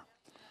thankful for.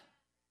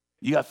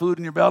 You got food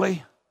in your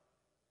belly?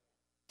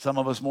 Some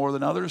of us more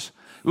than others.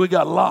 We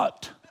got a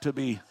lot to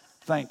be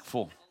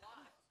thankful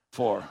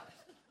for.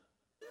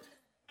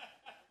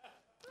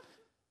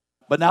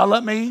 But now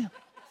let me,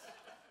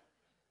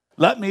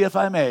 if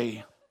I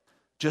may,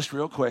 just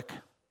real quick.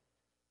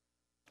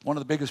 One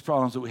of the biggest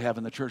problems that we have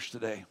in the church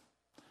today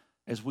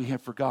is we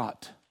have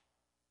forgot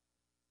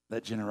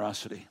that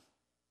generosity.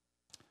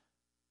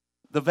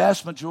 The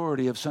vast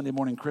majority of Sunday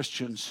morning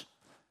Christians,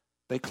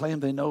 they claim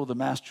they know the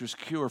Master's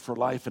cure for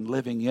life and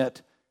living,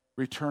 yet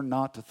return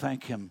not to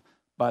thank him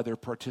by their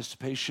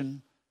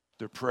participation,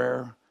 their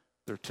prayer,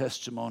 their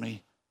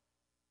testimony,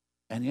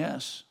 and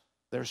yes,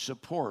 their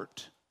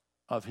support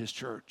of his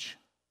church.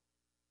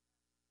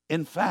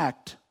 In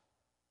fact,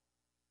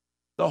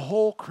 the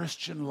whole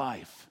Christian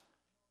life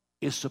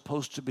is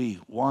supposed to be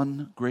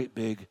one great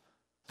big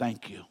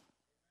thank you.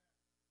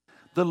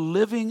 The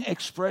living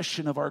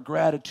expression of our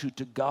gratitude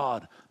to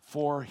God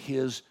for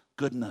his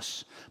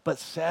goodness. But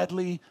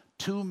sadly,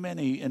 too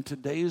many in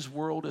today's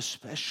world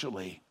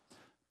especially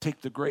take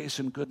the grace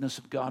and goodness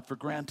of God for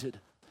granted.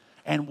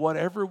 And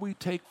whatever we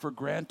take for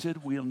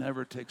granted, we'll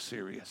never take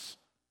serious.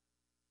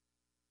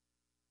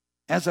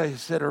 As I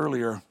said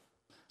earlier,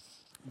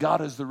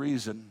 God is the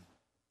reason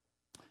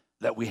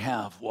that we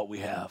have what we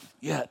have.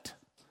 Yet,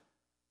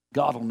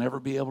 God will never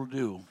be able to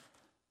do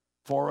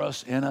for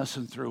us, in us,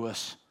 and through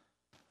us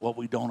what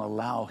we don't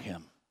allow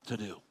him to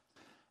do.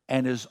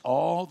 And is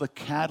all the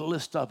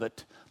catalyst of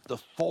it, the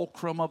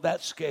fulcrum of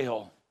that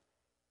scale,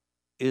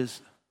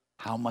 is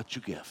how much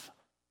you give.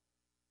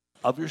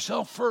 Of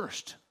yourself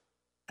first,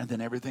 and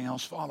then everything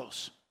else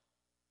follows.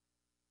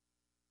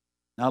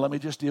 Now let me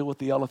just deal with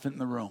the elephant in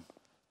the room.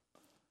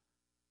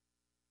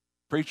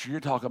 Preacher, you're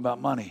talking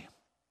about money.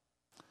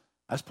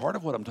 That's part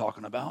of what I'm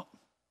talking about.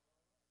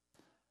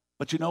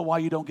 But you know why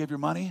you don't give your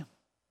money?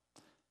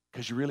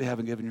 Because you really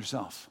haven't given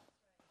yourself.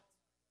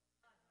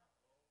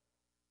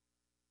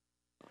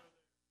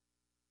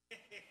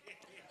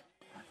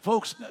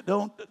 Folks,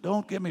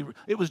 don't get me.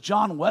 It was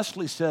John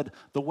Wesley said,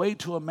 the way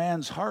to a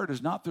man's heart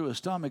is not through his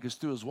stomach, it's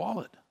through his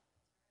wallet.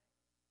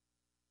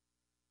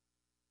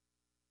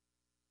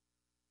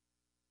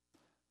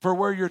 For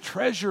where your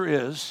treasure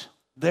is,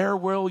 there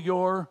will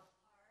your...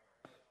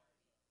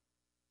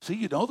 See,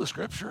 you know the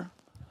scripture.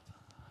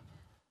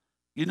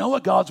 You know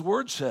what God's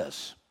word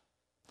says.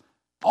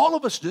 All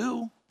of us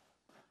do.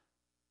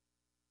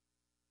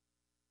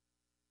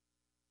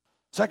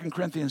 2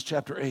 Corinthians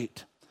chapter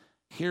 8.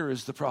 Here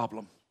is the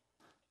problem.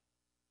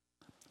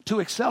 To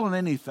excel in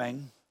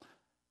anything,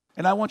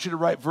 and I want you to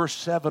write verse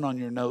 7 on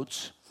your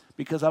notes,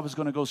 because I was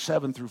going to go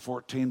 7 through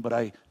 14, but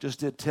I just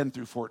did 10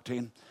 through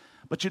 14.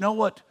 But you know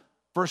what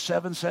verse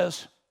 7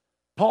 says?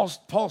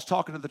 Paul's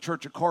talking to the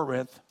church at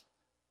Corinth,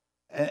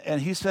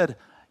 and he said,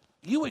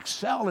 you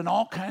excel in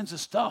all kinds of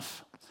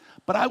stuff,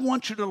 but I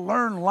want you to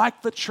learn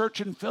like the church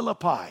in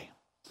Philippi.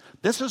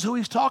 This is who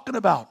he's talking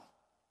about.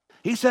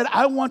 He said,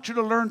 I want you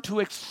to learn to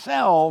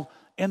excel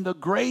in the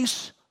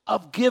grace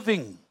of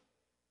giving.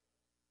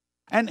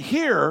 And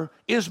here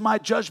is my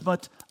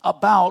judgment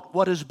about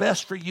what is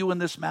best for you in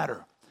this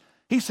matter.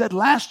 He said,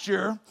 last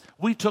year,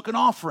 we took an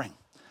offering.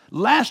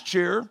 Last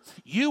year,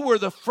 you were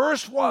the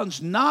first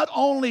ones not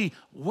only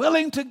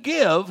willing to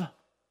give,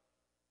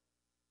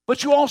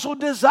 but you also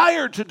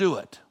desired to do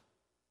it.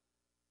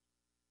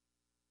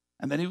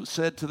 And then he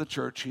said to the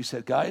church, he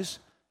said, guys,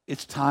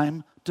 it's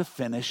time to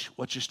finish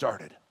what you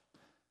started.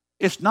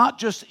 It's not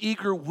just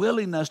eager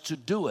willingness to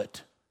do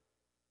it.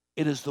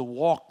 It is the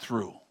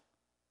walk-through,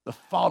 the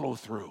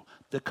follow-through,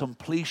 the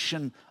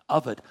completion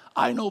of it.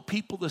 I know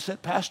people that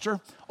said, Pastor,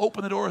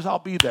 open the doors, I'll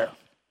be there.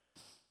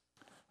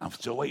 I'm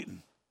still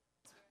waiting.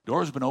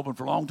 Doors have been open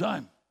for a long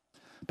time.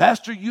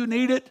 Pastor, you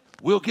need it,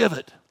 we'll give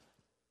it.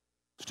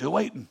 Still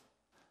waiting.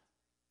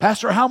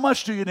 Pastor, how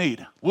much do you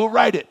need? We'll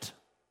write it.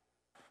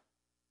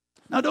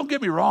 Now, don't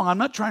get me wrong. I'm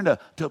not trying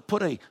to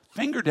put a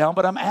finger down,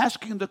 but I'm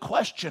asking the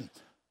question,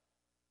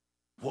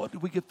 what do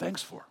we give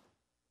thanks for?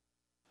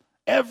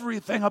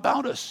 Everything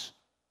about us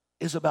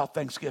is about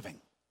thanksgiving.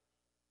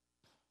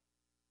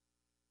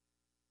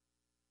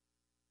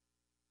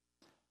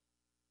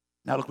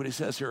 Now look what he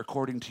says here,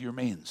 according to your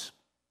means.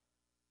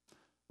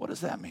 What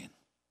does that mean?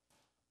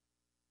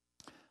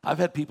 I've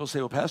had people say,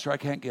 well, Pastor, I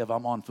can't give.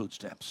 I'm on food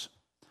stamps.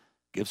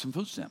 Give some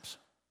food stamps.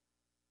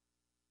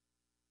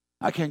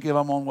 I can't give.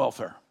 I'm on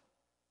welfare.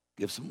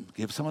 Give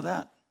some of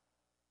that.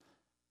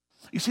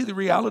 You see, the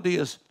reality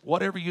is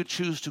whatever you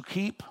choose to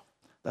keep,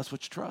 that's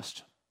what you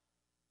trust.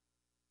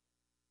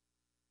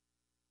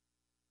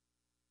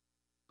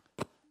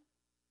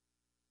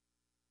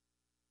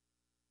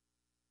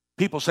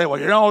 People say, well,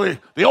 you know,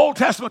 the Old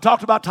Testament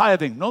talked about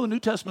tithing. No, the New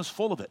Testament's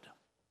full of it.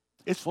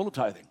 It's full of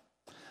tithing.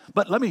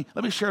 But let me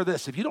share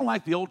this. If you don't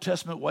like the Old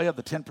Testament way of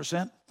the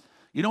 10%,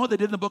 you know what they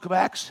did in the book of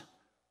Acts?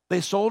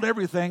 They sold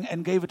everything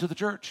and gave it to the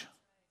church.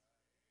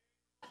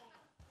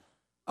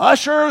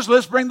 Ushers,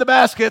 let's bring the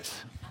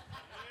baskets.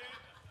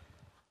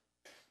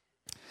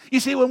 You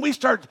see, when we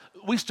start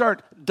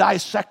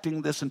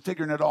dissecting this and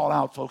figuring it all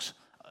out, folks,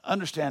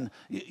 understand,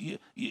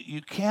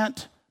 you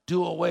can't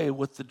do away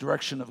with the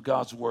direction of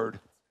God's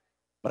word.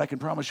 But I can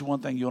promise you one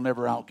thing, you'll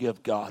never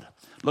outgive God.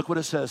 Look what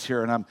it says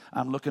here, and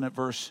I'm looking at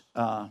verse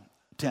verse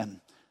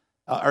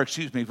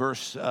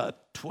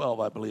 12,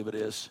 I believe it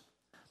is.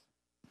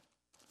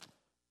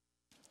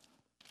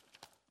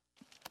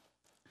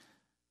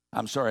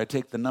 I'm sorry, I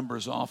take the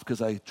numbers off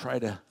because I try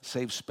to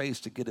save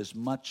space to get as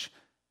much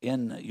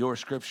in your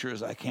scripture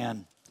as I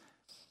can.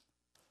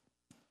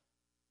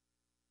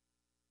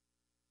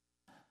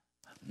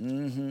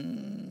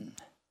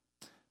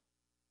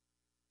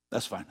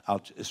 That's fine.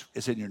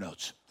 It's in your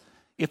notes.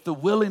 If the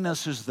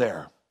willingness is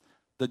there,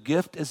 the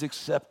gift is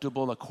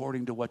acceptable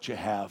according to what you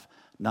have,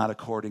 not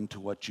according to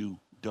what you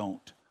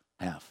don't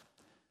have.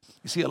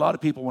 You see, a lot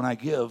of people, when I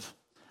give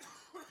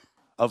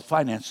of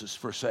finances,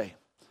 for say,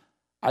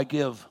 I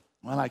give,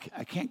 well, I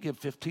can't give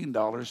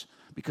 $15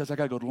 because I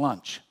got to go to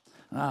lunch.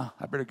 I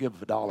better give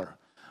 $1.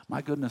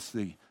 My goodness,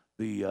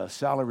 the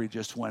salary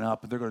just went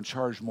up, and they're going to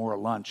charge more at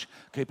lunch.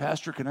 Okay,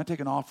 Pastor, can I take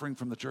an offering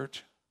from the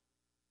church?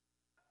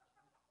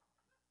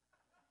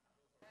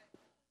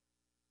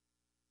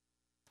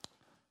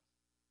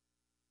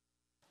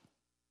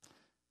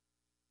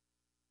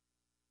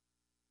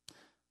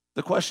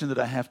 The question that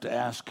I have to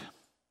ask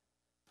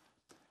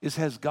is,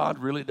 has God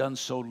really done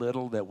so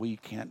little that we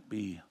can't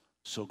be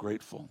so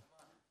grateful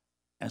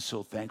and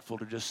so thankful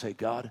to just say,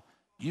 God,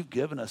 you've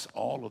given us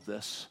all of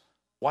this.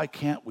 Why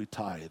can't we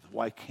tithe?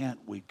 Why can't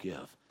we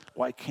give?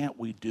 Why can't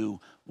we do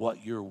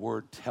what your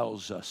word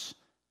tells us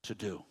to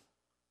do?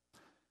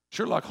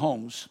 Sherlock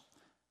Holmes,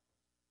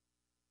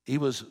 he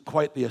was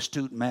quite the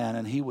astute man,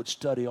 and he would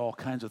study all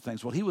kinds of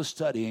things. Well, he was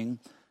studying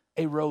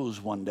a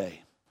rose one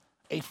day.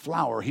 A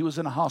flower. He was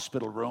in a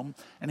hospital room,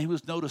 and he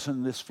was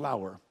noticing this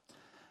flower.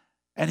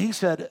 And he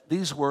said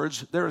these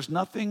words, there is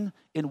nothing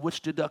in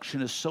which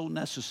deduction is so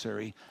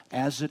necessary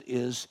as it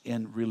is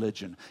in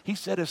religion. He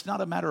said it's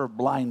not a matter of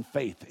blind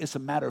faith. It's a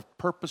matter of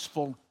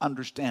purposeful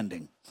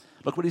understanding.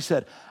 Look what he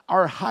said.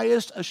 Our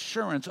highest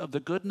assurance of the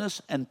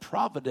goodness and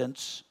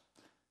providence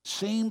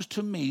seems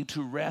to me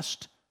to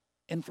rest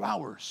in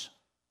flowers.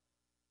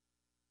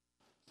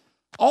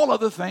 All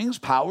other things,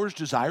 powers,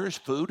 desires,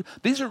 food,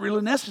 these are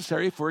really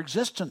necessary for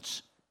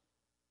existence.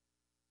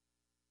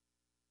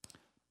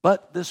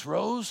 But this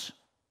rose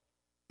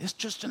is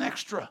just an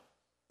extra.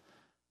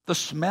 The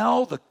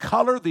smell, the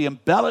color, the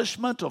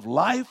embellishment of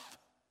life,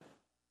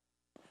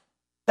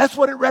 that's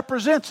what it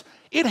represents.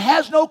 It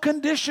has no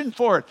condition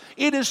for it.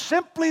 It is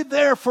simply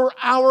there for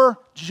our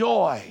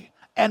joy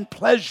and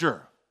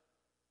pleasure.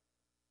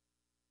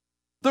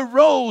 The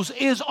rose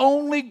is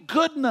only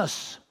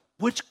goodness,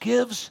 which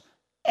gives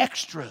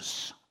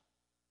extras.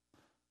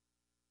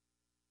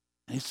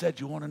 And he said,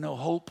 you want to know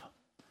hope?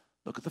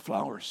 Look at the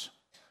flowers.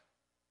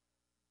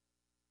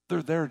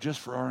 They're there just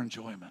for our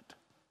enjoyment.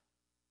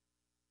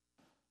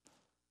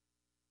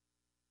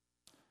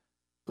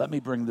 Let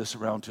me bring this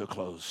around to a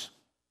close.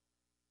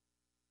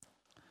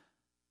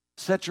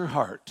 Set your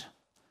heart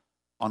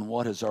on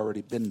what has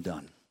already been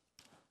done,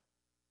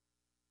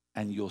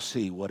 and you'll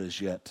see what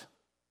is yet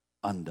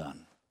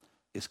undone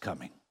is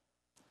coming.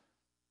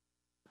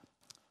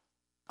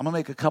 I'm going to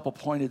make a couple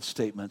pointed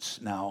statements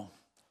now,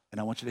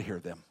 and I want you to hear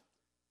them.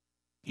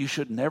 You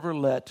should never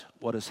let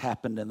what has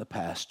happened in the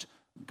past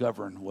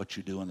govern what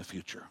you do in the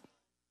future.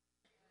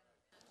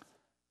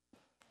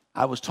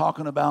 I was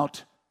talking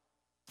about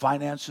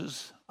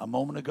finances a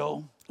moment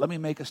ago. Let me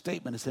make a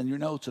statement. It's in your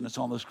notes and it's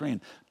on the screen.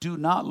 Do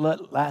not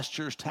let last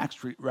year's tax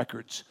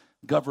records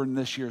govern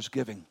this year's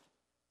giving.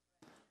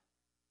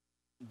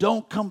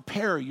 Don't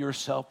compare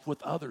yourself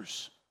with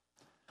others.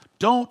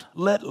 Don't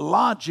let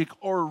logic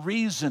or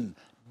reason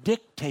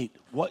dictate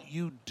what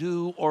you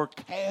do or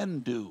can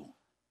do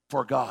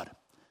for God.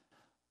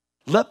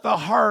 Let the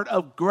heart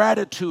of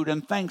gratitude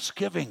and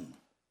thanksgiving.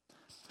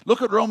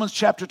 Look at Romans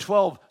chapter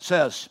 12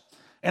 says,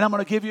 and I'm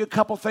going to give you a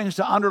couple things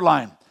to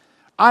underline.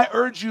 I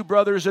urge you,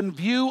 brothers, in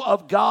view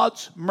of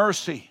God's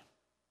mercy.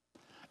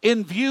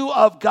 In view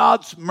of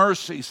God's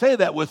mercy. Say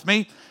that with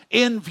me.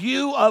 In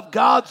view of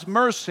God's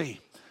mercy,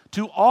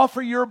 to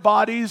offer your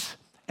bodies,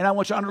 and I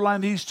want you to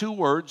underline these two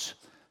words,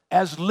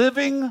 as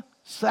living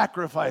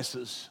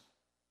sacrifices.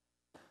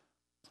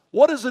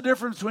 What is the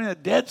difference between a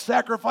dead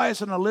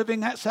sacrifice and a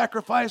living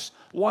sacrifice?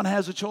 One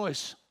has a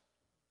choice.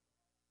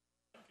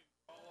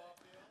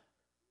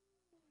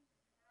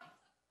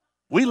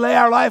 We lay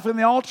our life in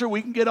the altar,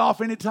 we can get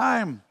off any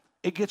time.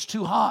 It gets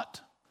too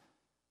hot.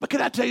 But can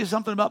I tell you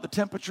something about the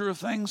temperature of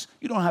things?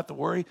 You don't have to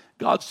worry.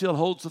 God still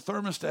holds the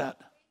thermostat.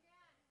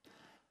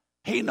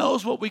 He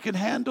knows what we can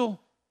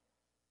handle.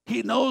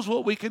 He knows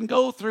what we can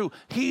go through.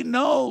 He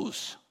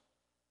knows.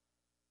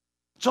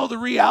 So the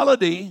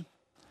reality,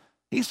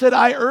 he said,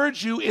 I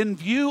urge you in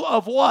view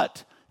of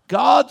what?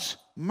 God's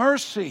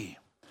mercy.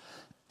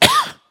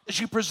 As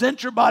you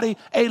present your body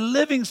a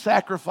living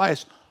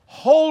sacrifice,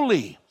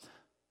 holy.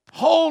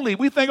 Holy.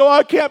 We think, oh,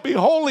 I can't be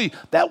holy.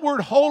 That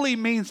word holy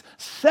means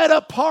set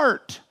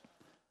apart.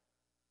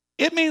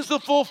 It means the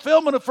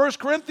fulfillment of 1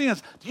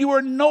 Corinthians. You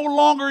are no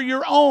longer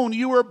your own.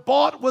 You were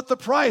bought with the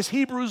price.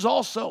 Hebrews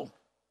also.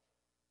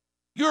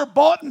 You're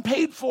bought and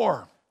paid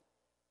for.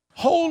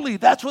 Holy,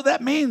 that's what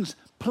that means.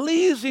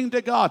 Pleasing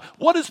to God.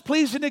 What is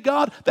pleasing to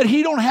God? That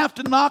He don't have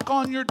to knock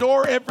on your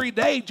door every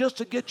day just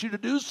to get you to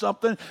do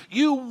something.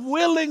 You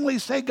willingly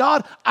say,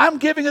 God, I'm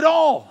giving it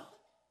all.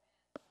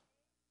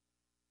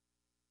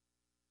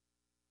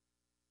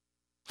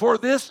 For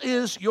this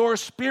is your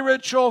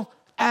spiritual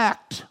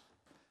act.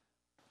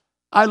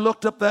 I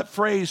looked up that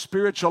phrase,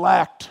 spiritual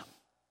act.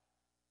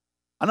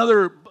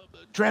 Another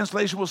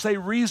translation will say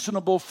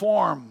reasonable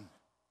form.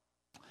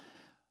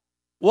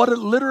 What it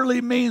literally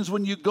means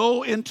when you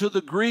go into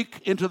the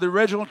Greek, into the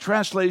original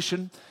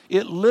translation,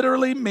 it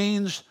literally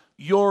means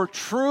your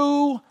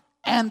true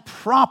and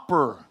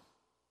proper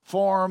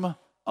form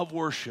of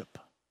worship.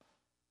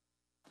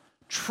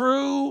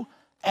 True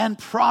and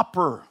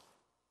proper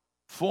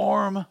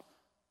form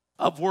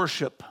of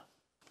worship.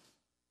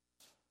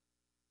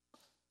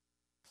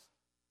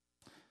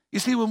 You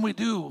see, when we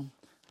do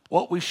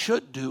what we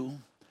should do,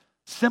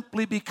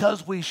 simply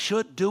because we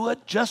should do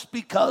it, just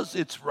because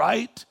it's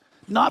right,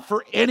 not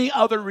for any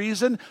other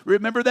reason.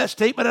 Remember that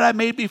statement that I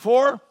made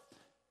before?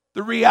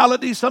 The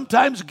reality,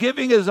 sometimes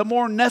giving is a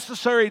more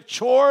necessary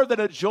chore than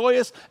a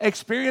joyous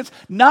experience,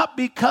 not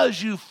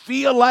because you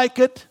feel like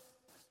it.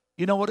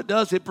 You know what it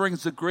does? It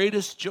brings the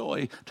greatest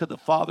joy to the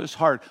Father's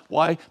heart.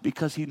 Why?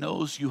 Because He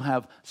knows you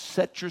have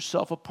set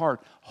yourself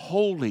apart,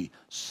 holy,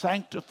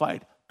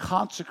 sanctified,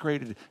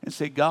 consecrated, and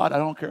say, God, I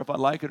don't care if I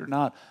like it or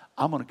not,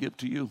 I'm going to give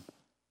to you.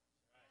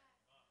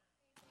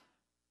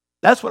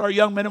 That's what our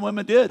young men and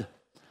women did.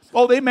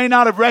 Oh, they may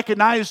not have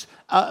recognized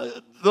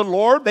the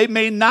Lord. They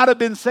may not have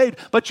been saved.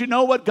 But you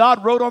know what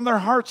God wrote on their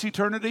hearts?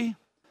 Eternity.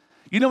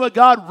 You know what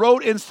God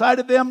wrote inside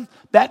of them?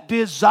 That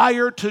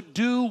desire to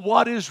do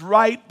what is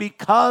right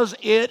because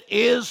it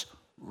is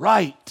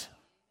right.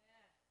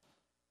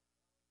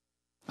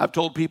 I've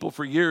told people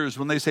for years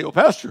when they say, oh,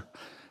 Pastor,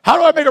 how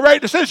do I make a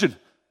right decision?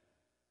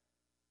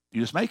 You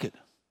just make it.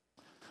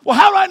 Well,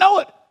 how do I know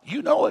it?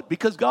 You know it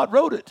because God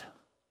wrote it.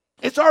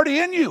 It's already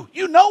in you.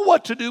 You know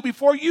what to do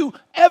before you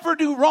ever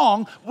do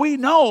wrong. We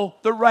know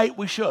the right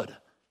we should.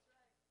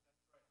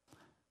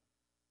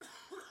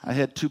 I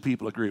had 2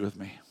 people agree with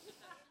me.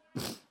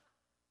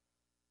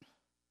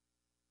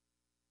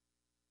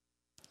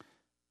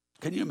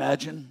 Can you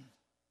imagine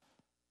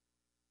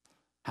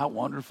how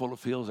wonderful it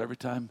feels every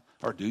time,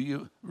 or do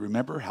you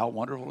remember how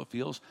wonderful it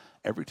feels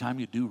every time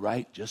you do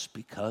right just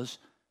because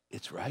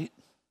it's right?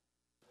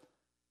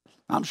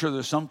 I'm sure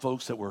there's some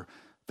folks that were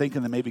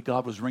thinking that maybe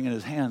God was wringing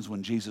His hands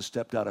when Jesus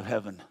stepped out of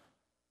heaven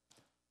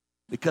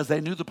because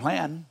they knew the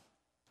plan.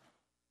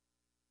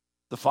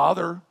 The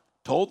Father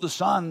told the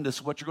Son, this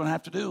is what you're going to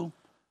have to do.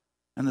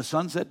 And the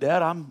Son said,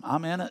 Dad,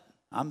 I'm in it.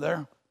 I'm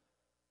there.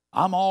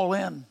 I'm all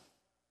in.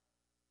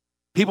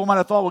 People might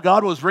have thought, well,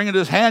 God was wringing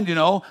His hand,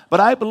 but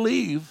I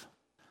believe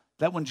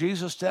that when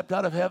Jesus stepped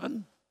out of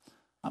heaven,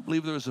 I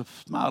believe there was a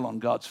smile on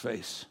God's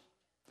face.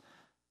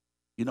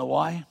 You know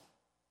why?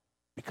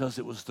 Because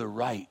it was the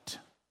right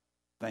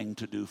thing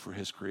to do for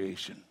His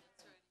creation.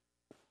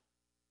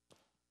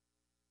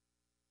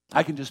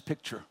 I can just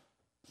picture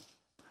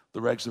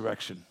the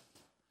resurrection.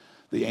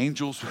 The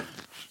angels.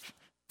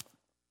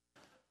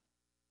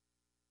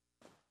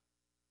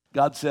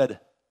 God said,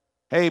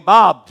 hey,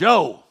 Bob,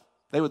 Joe.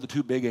 They were the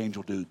 2 big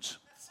angel dudes.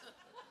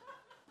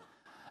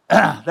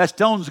 That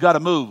stone's got to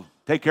move.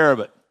 Take care of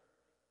it.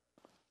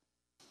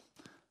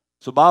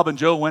 So Bob and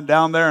Joe went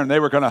down there and they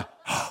were going to.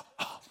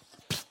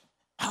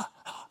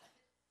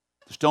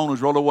 The stone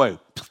was rolled away.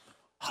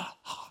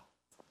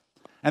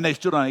 And they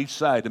stood on each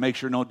side to make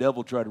sure no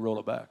devil tried to roll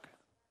it back.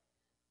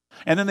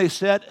 And then they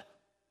said,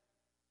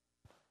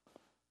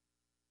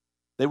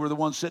 they were the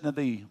ones sitting at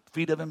the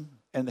feet of Him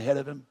and the head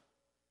of Him,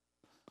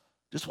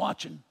 just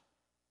watching.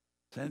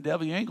 Saying,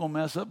 devil, you ain't going to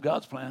mess up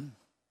God's plan.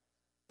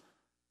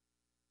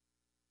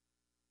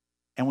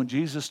 And when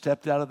Jesus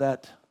stepped out of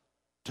that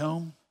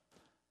tomb,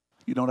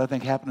 You know what I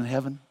think happened in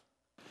heaven?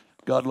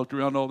 God looked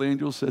around, all the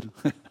angels said,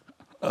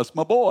 that's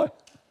my boy.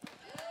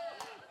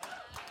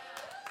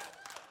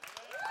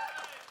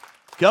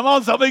 Come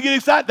on, somebody get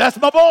excited. That's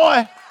my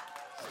boy.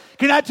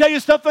 Can I tell you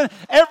something?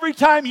 Every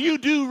time you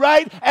do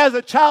right as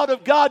a child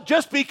of God,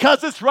 just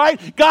because it's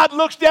right, God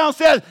looks down and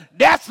says,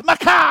 that's my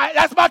guy,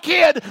 that's my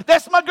kid,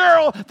 that's my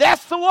girl,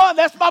 that's the one,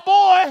 that's my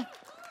boy.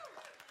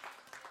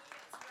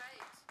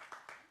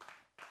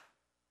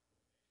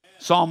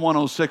 Psalm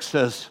 106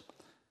 says,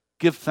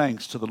 give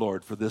thanks to the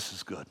Lord, for this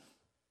is good.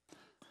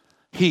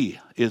 He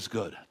is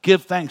good.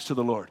 Give thanks to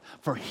the Lord,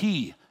 for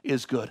he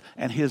is good,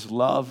 and his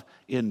love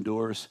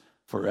endures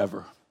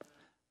forever.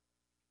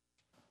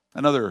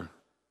 Another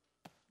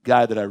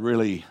guy that I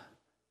really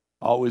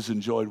always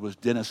enjoyed was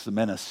Dennis the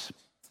Menace.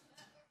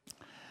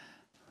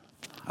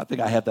 I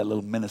think I have that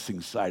little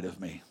menacing side of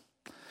me.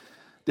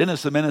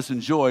 Dennis the Menace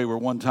and Joy were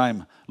one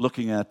time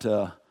looking at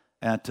a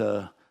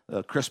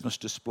Christmas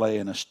display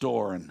in a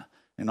store,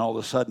 and all of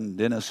a sudden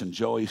Dennis and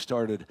Joey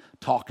started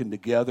talking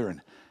together,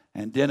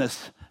 and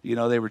Dennis,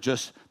 they were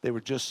just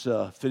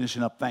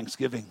finishing up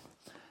Thanksgiving,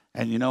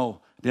 and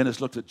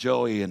Dennis looked at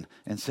Joey and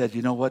said,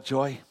 you know what,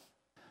 Joy?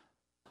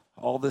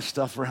 All this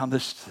stuff around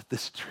this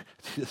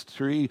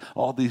tree,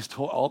 all this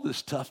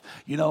stuff.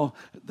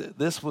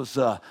 This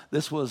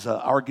was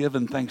our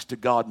giving thanks to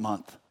God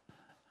month.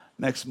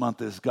 Next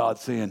month is God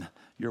saying,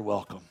 "You're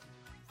welcome."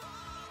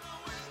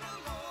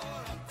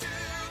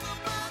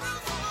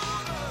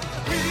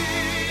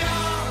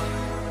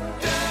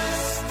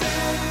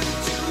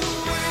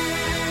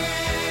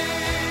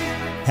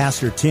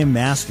 Pastor Tim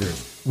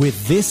Masters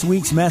with this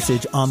week's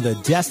message on the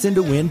Destined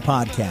to Win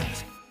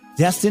podcast.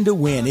 Destined to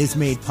Win is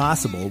made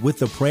possible with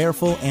the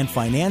prayerful and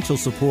financial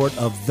support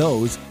of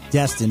those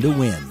destined to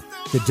win.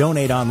 To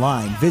donate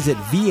online, visit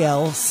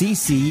vlccaz.org.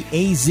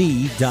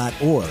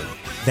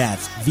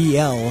 That's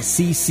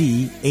vlccaz.org.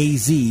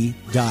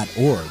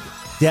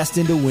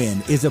 Destined to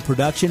Win is a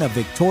production of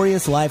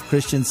Victorious Life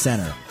Christian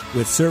Center,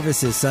 with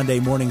services Sunday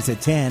mornings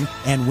at 10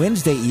 and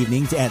Wednesday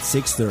evenings at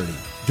 6:30.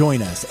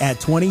 Join us at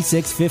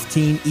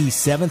 2615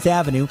 East 7th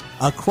Avenue,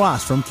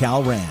 across from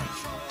Cal Ranch.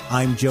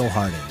 I'm Joe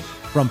Harding.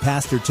 From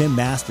Pastor Tim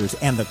Masters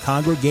and the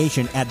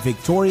congregation at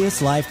Victorious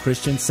Life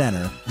Christian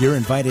Center, you're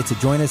invited to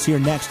join us here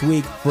next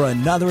week for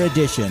another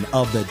edition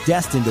of the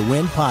Destined to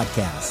Win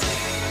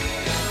podcast.